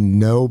that have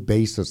no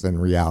basis in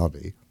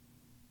reality,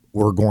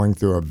 we're going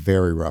through a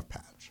very rough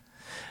patch.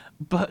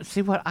 But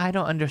see what I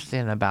don't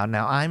understand about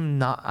now.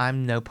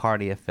 I'm no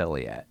party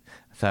affiliate,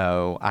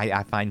 so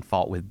I find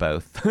fault with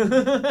both.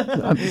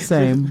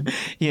 Same.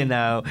 You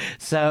know,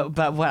 so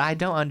but what I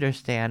don't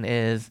understand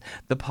is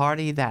the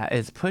party that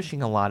is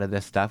pushing a lot of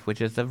this stuff, which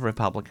is the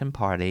Republican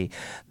Party.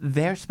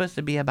 They're supposed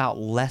to be about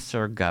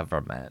lesser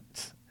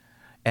government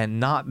and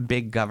not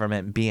big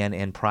government being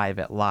in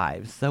private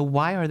lives. So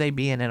why are they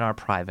being in our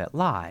private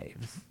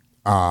lives?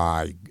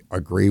 I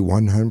agree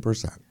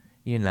 100%.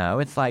 You know,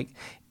 it's like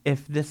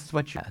if this is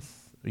what you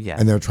yes,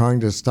 And they're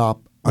trying to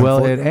stop.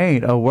 Well, it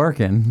ain't a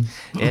working.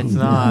 it's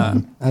not.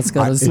 That's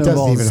got a It doesn't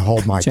snowball's even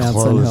hold my chance in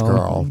clothes, hell.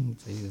 girl.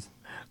 Jeez.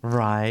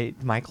 Right.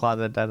 My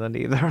closet doesn't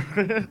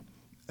either.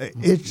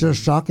 It's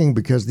just shocking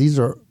because these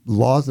are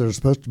laws that are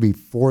supposed to be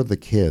for the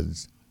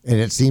kids, and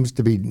it seems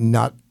to be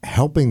not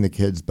helping the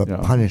kids but Yeah.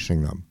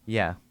 punishing them,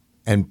 Yeah.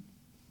 and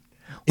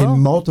Well-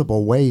 in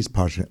multiple ways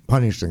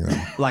punishing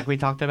them. Like we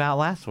talked about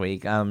last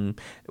week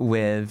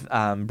with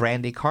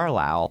Brandy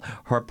Carlisle.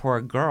 Her poor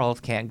girls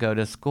can't go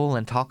to school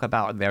and talk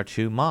about their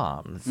two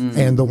moms.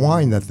 And the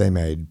wine that they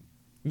made,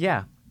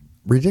 Yeah,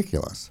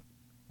 ridiculous.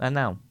 I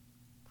know.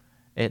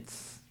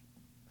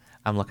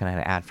 I'm looking at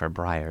an ad for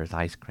Breyer's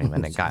ice cream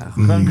and it got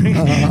hungry.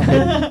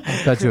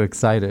 Got you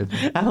excited.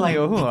 I'm like,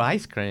 oh,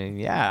 ice cream,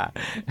 yeah.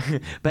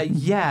 But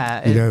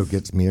yeah. You know who it's-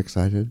 gets me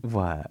excited?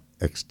 What?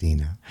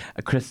 Xtina.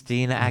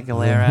 Christina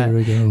Aguilera. Here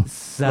we go.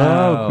 So,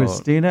 Oh,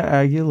 Christina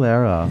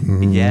Aguilera.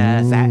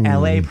 Yes, at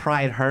LA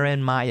Pride, her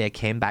and Maya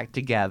came back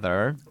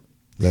together.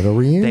 Little They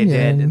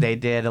reunion.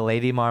 did a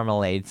Lady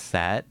Marmalade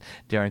set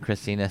during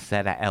Christina's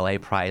set at LA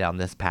Pride on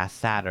this past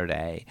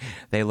Saturday.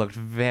 They looked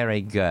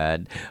very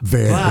good.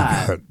 Very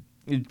but, good.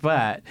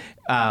 But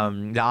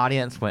the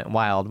audience went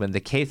wild when the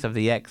Case of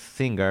the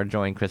ex-singer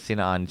joined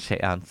Christina on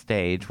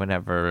stage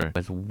whenever it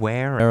was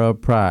wearing. Era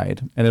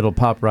Pride, and it'll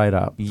pop right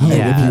up. If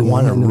Yeah. you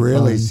want to No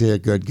really fun. see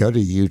it good, go to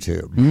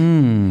YouTube.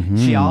 Mm-hmm.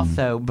 She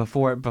also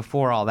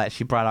before all that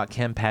she brought out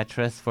Kim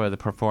Petras for the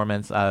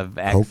performance of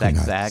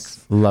Coconuts.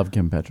 XXX. Love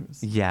Kim Petras.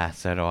 Yeah,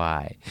 so do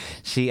I.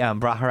 She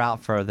brought her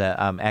out for the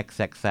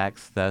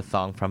XXX, the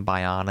song from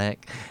Bionic,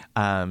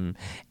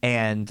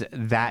 and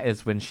that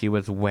is when she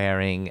was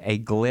wearing a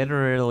glitterly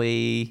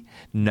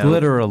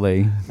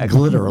Literally.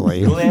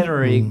 Glitterly.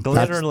 glittery,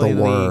 That's glitterly.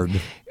 the word.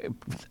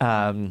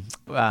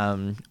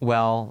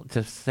 Well,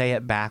 to say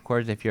it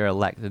backwards, if you're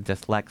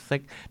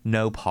dyslexic,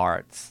 no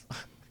parts.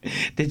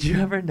 Did you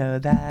ever know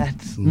that?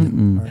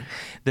 Mm-mm.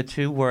 The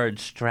two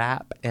words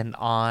strap and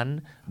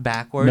on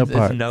backwards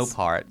No is no parts.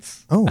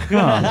 parts. Oh,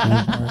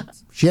 Huh.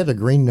 she had a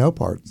green no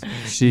parts,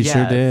 She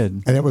sure Yes.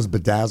 did. and it was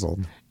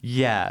bedazzled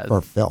Yes.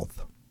 for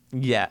filth.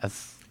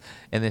 Yes.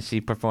 And then she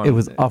performed. It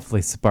was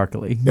awfully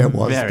sparkly. It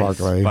was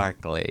very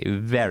sparkly.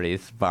 very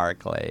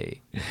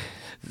sparkly.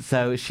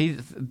 So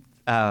she's,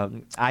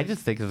 I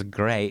just think it's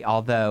great.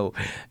 Although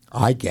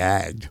I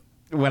gagged.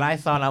 when I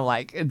saw it, I'm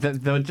like,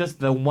 just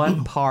the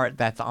one part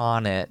that's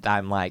on it,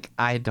 I'm like,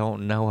 I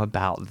don't know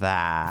about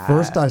that.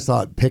 First, I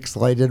saw it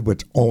pixelated,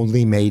 which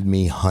only made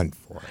me hunt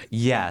for it.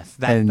 Yes,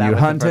 And that you was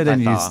the hunted first I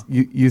and saw.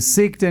 you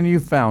seeked and you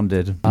found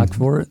it. Back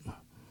for it.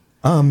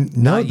 No,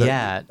 Not the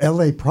yet.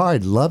 LA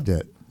Pride loved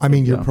it. I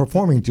mean, you're Yeah.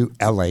 performing to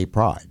LA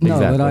Pride. No,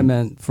 but Exactly. I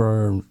meant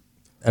for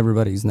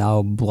everybody's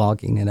now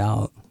blocking it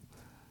out.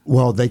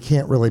 Well, they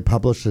can't really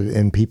publish it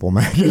in People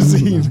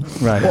magazine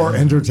Right. or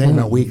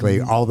Entertainment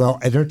Weekly, although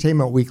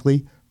Entertainment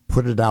Weekly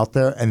put it out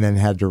there and then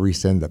had to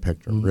resend the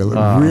picture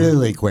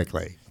really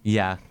quickly.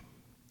 Yeah.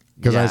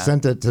 Because I Yeah.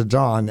 sent it to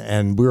John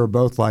and we were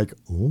both like,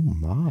 oh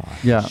my.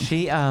 Yeah.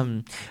 She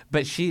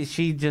but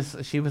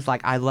she was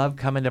like, I love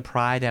coming to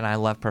Pride and I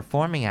love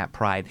performing at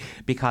Pride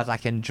because I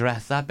can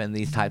dress up in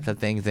these types of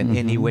things in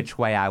any which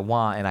way I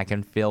want and I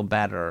can feel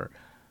better.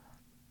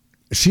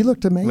 She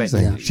looked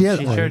amazing. Wait, She had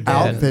she sure did.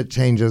 outfit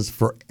changes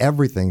for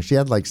everything. She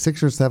had like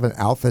 6 or 7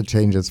 outfit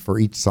changes for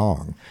each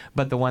song.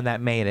 But the one that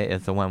made it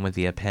is the one with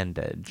the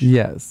appendage.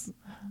 Yes.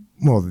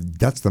 Well,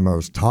 that's the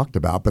most talked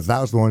about, but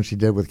that was the one she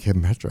did with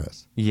Kim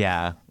Petras.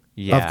 Yeah.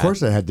 Yeah. Of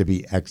course, it had to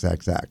be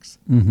XXX.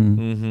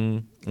 Mm-hmm.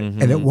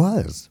 And it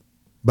was.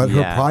 But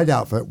her Yeah. Pride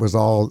outfit was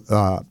all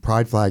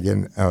Pride flag,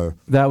 and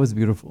That was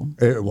beautiful.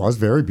 it was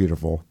very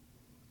beautiful.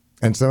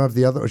 And some of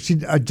the other, she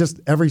just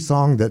every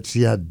song that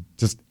she had,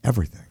 just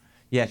everything.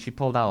 Yeah, she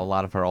pulled out a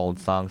lot of her old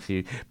songs.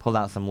 She pulled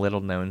out some little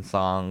known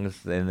songs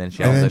and then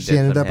she And also then she did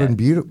ended some up in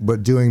hits.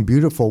 but doing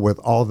beautiful with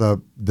all the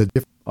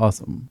different.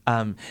 Awesome.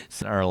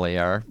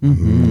 Earlier.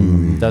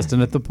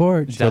 Dustin at the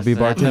porch. He'll be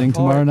Dustin at the bartending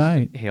tomorrow porch.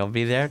 night. He'll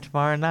be there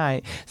tomorrow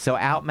night. So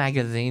Out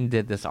Magazine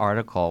did this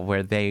article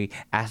where they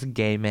asked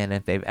gay men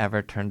if they've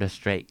ever turned a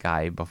straight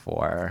guy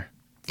before.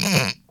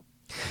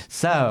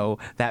 So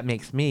that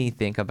makes me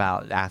think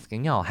about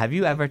asking y'all, have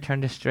you ever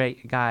turned a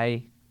straight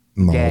guy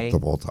gay?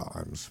 Multiple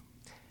times.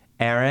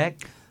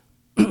 Eric?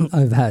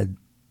 I've had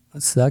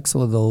sex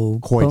with a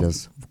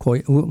Coitus.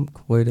 Coitus.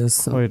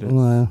 Coitus.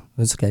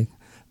 It's okay.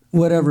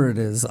 Whatever it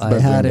is, I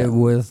had it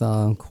with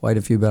quite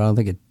a few, but I don't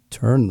think it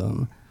turned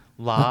them.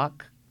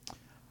 Lock.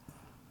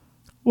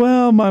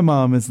 Well, my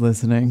mom is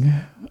listening.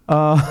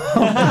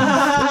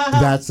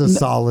 That's a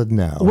solid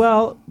no.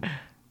 Well,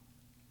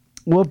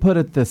 we'll put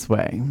it this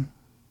way.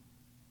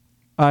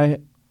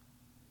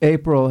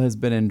 April has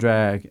been in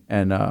drag,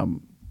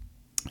 and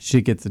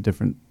she gets a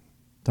different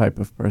type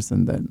of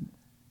person than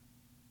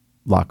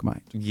Locke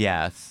might.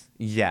 Yes.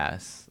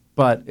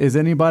 But is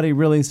anybody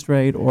really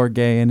straight or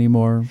gay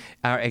anymore?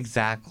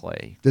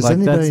 Exactly. Does like,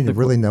 that's anybody the-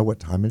 really know what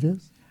time it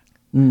is?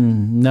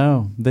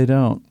 No, they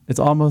don't. It's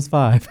almost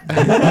 5.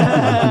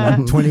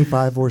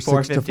 25 or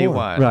 6 to 4.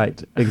 4:51.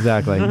 Right,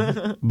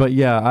 exactly. But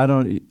yeah, I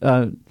don't.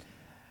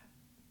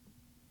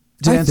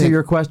 To answer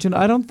your question,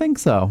 I don't think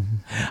so.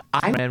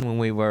 I read when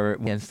we were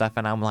and stuff,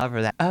 and I'm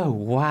lover that. Oh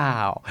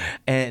wow!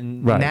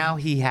 And Right. now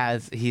he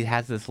has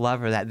this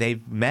lover that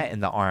they've met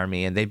in the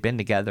army, and they've been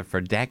together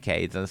for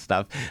decades and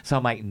stuff. So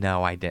I'm like,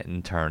 no, I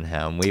didn't turn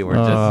him. We were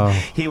just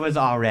he was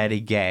already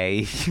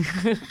gay.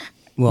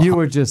 Well, You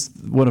were just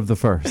one of the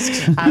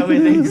first. I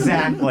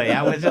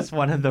was just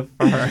one of the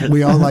first.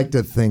 We all like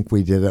to think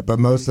we did it, but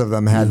most of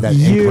them had that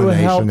You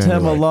inclination helped him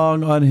anyway.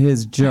 along on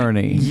his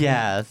journey.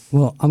 Yes.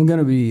 well, I'm going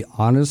to be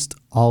honest.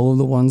 All of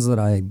the ones that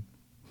I,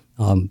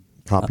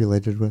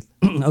 Copulated with?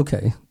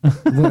 okay,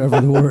 whatever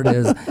the word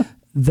is,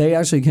 they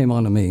actually came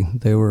on to me.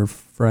 They were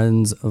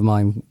friends of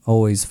mine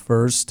always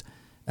first,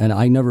 and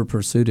I never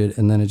pursued it,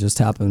 and then it just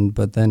happened,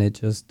 but then it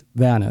just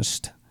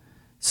vanished.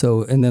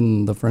 So, and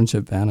then the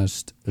friendship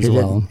vanished as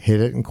well.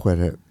 Hit it and quit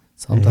it.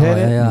 Sometimes, Hit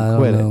it and I don't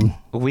quit it.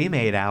 know. We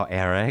made out,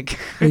 Eric.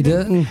 We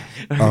didn't.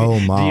 Oh,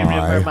 my. Do you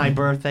remember my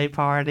birthday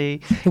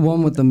party? The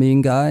one with the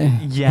mean guy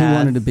who Yes.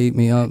 wanted to beat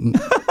me up.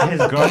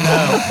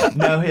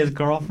 His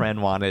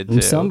girlfriend wanted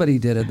to. Somebody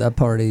did at that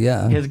party,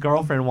 yeah. His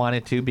girlfriend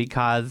wanted to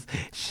because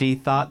she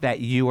thought that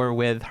you were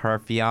with her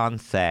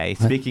fiance.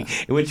 Speaking,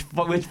 which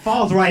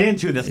falls right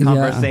into this Yeah.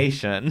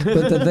 conversation.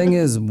 But the thing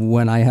is,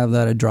 when I have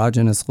that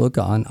androgynous look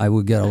on, I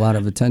would get a lot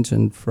of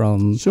attention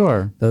from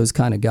Sure. those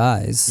kind of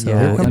guys. So, Yeah.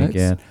 and Come it's-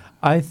 again.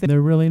 I think they're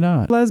really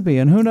not.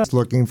 Lesbian, who knows?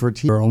 Looking for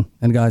tea. Girl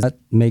and guys that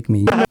make me.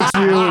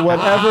 You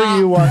whatever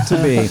you want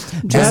to be.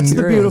 That's the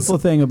curious. beautiful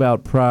thing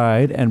about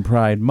Pride and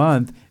Pride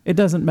Month. It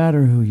doesn't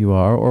matter who you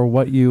are or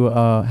what you,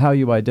 how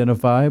you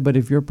identify, but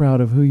if you're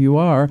proud of who you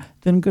are,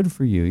 then good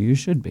for you. You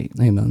should be.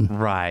 Amen.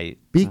 Right.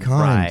 Be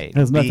kind. Right. It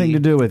has nothing to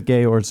do with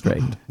gay or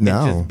straight.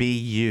 No. Just be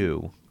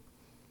you.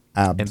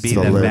 And be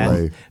the Absolutely.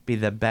 best. Be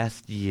the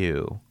best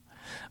you.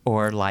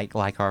 Or like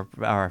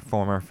our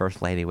former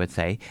first lady would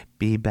say,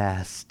 be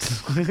best.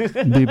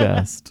 Be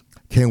best.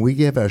 Can we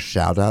give a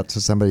shout out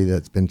to somebody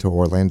that's been to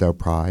Orlando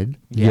Pride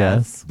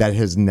Yes. that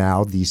is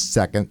now the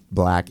second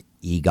Black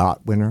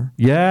EGOT winner?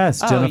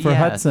 Yes, Oh, Jennifer yes.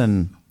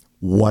 Hudson.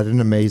 What an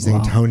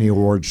amazing Tony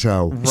Award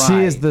show. She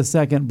is Right. the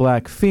second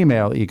black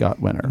female EGOT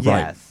winner.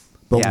 Yes.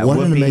 But Yeah, what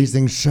an Whoopi-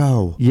 amazing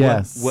show.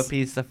 Yes.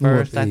 Whoopi's the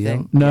first, I Whoopi,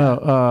 think. No,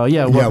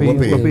 Whoopi.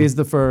 Whoopi. Whoopi is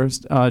the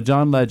first.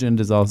 John Legend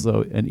is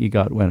also an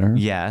EGOT winner.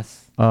 Yes.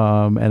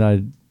 And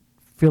I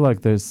feel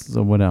like there's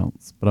someone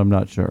else, but I'm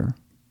not sure.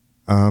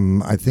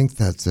 I think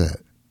that's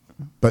it.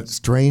 But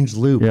Strange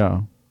Loop,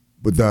 Yeah.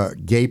 with the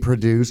gay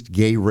produced,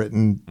 gay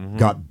written,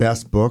 got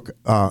best book,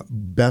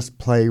 best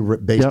play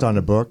based Yep. on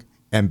a book,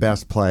 and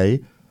best play.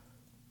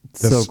 The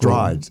So cool.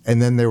 Strides.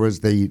 And then there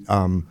was the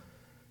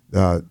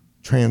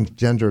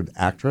transgendered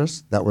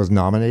actress that was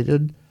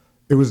nominated.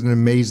 It was an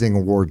amazing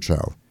award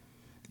show.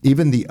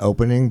 Even the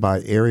opening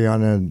by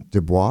Ariana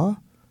DeBois,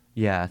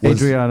 Yes.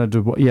 Adriana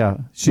Dubois. Yeah,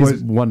 she's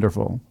Was-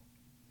 wonderful.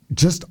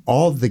 just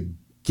all the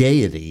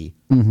gaiety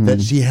Mm-hmm.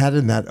 that she had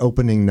in that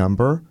opening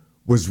number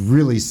was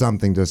really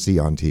something to see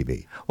on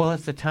TV. Well,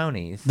 it's the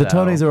Tonys. The so-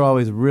 Tonys are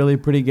always really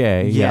pretty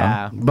gay.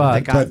 Yeah. But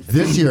They got- But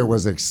this year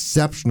was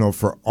exceptional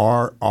for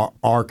our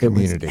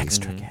community.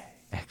 extra gay.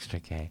 extra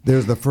gay.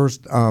 There's the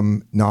first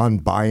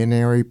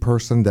non-binary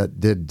person that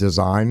did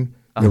design.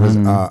 There was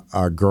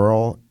a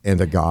girl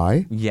and a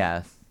guy.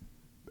 Yes.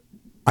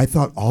 I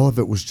thought all of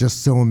it was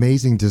just so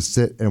amazing to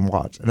sit and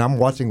watch. And I'm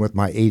watching with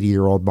my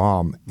 80-year-old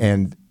mom,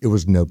 and it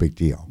was no big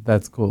deal.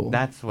 That's cool.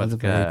 That's what's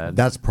good.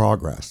 That's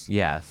progress.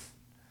 Yes.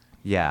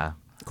 Yeah.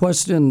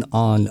 Question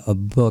on a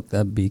book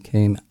that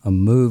became a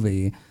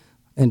movie,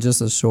 and just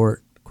a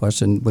short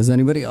question. Was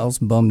anybody else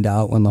bummed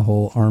out when the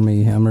whole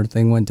Army Hammer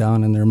thing went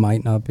down and there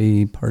might not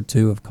be part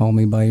 2 of Call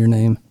Me By Your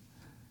Name?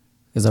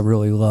 Because I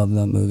really loved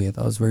that movie. I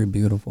thought it was very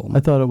beautiful. I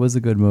thought it was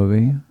a good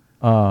movie,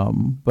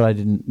 but I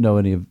didn't know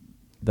any of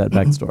that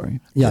backstory.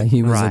 Yeah,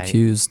 he was Right.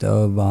 accused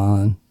of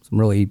some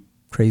really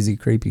crazy,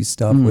 creepy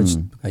stuff, which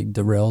like,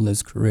 derailed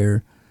his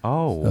career.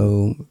 Oh.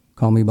 So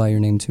Call Me By Your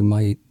Name 2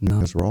 might not.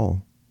 Let's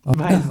roll.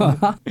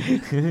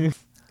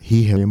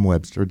 He Him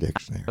Webster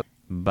Dictionary.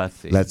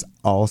 Bussy. Let's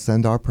all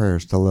send our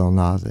prayers to Lil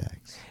Nas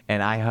X.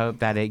 And I hope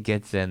that it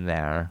gets in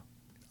there.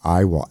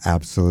 I will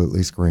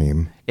absolutely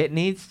scream. It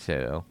needs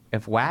to.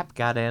 If WAP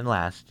got in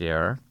last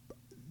year,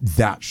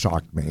 That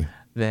shocked me.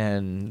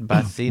 then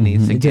Bussy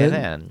needs to It get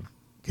did? in.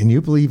 Can you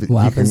believe it?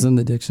 WAP You is can- in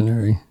the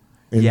dictionary.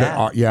 in the-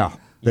 Yeah. yeah.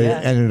 They Yeah.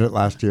 ended it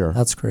last year.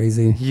 That's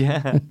crazy.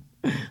 Yeah.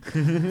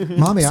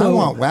 Mommy, I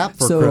want WAP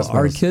for Christmas. So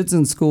our kids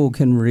in school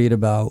can read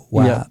about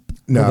WAP. Yeah.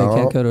 No. But they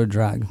can't go to a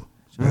drag.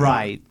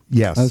 Right.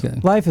 Yes. Okay.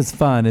 Life is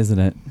fun, isn't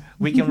it?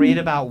 We can read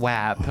about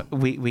WAP.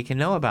 We can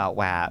know about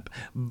WAP,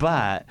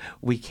 but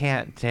we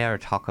can't dare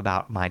talk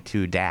about my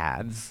two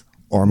dads.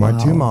 Or my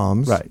two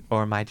moms. Right.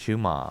 Or my two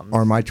moms.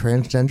 Or my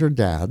transgender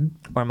dad.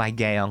 Or my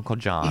gay Uncle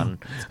John.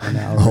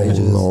 Oh,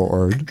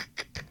 Lord.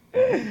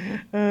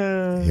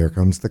 Here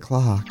comes the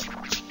clock.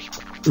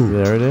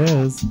 There it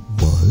is.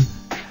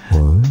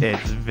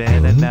 It's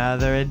been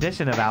another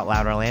edition of Out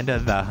Loud Orlando,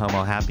 the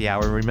Homo Happy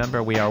Hour.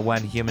 Remember, we are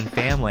one human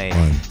family.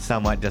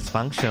 Somewhat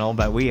dysfunctional,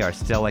 but we are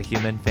still a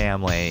human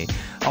family.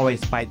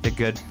 Always fight the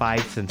good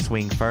fights and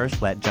swing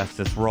first. Let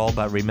justice roll.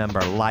 But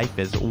remember, life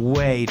is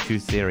way too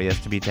serious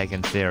to be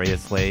taken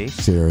seriously.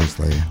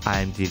 Seriously.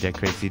 I'm DJ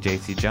Crazy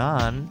JC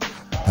John.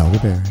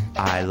 Elderberry.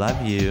 I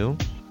love you.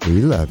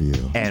 We love you.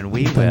 And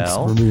we Thanks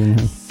will for being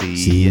here.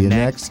 see you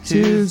next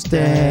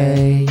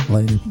Tuesday.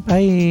 Later.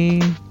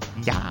 Bye.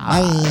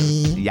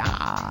 Yes.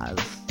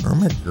 Yes. Oh,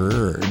 my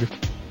God.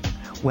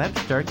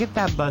 Webster, get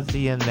that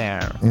Buzzy in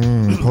there.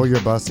 Pull your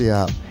bussy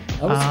up.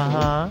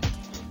 Uh-huh.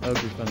 That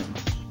would be funny.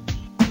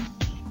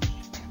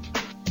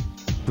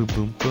 Boom,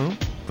 boom, boom,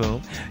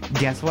 boom.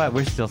 Guess what?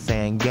 We're still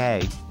saying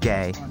gay,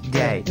 gay,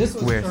 gay. This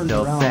was We're turned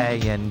still around.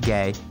 saying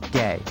gay,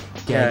 gay,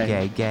 gay,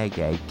 gay, gay,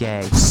 gay,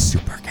 gay.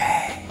 Super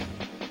gay.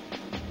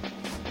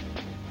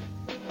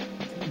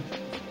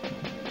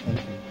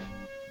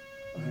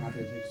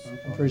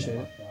 Appreciate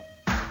it.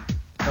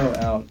 Oh,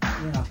 out.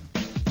 Yeah.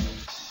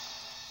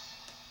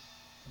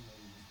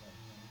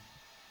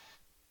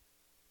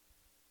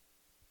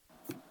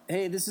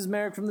 Hey, this is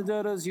Merrick from the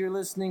Dodos. You're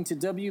listening to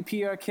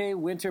WPRK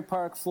Winter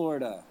Park,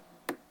 Florida.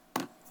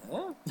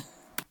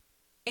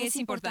 Es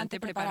importante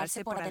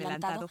prepararse por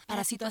adelantado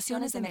para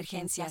situaciones de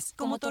emergencias,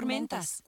 como tormentas.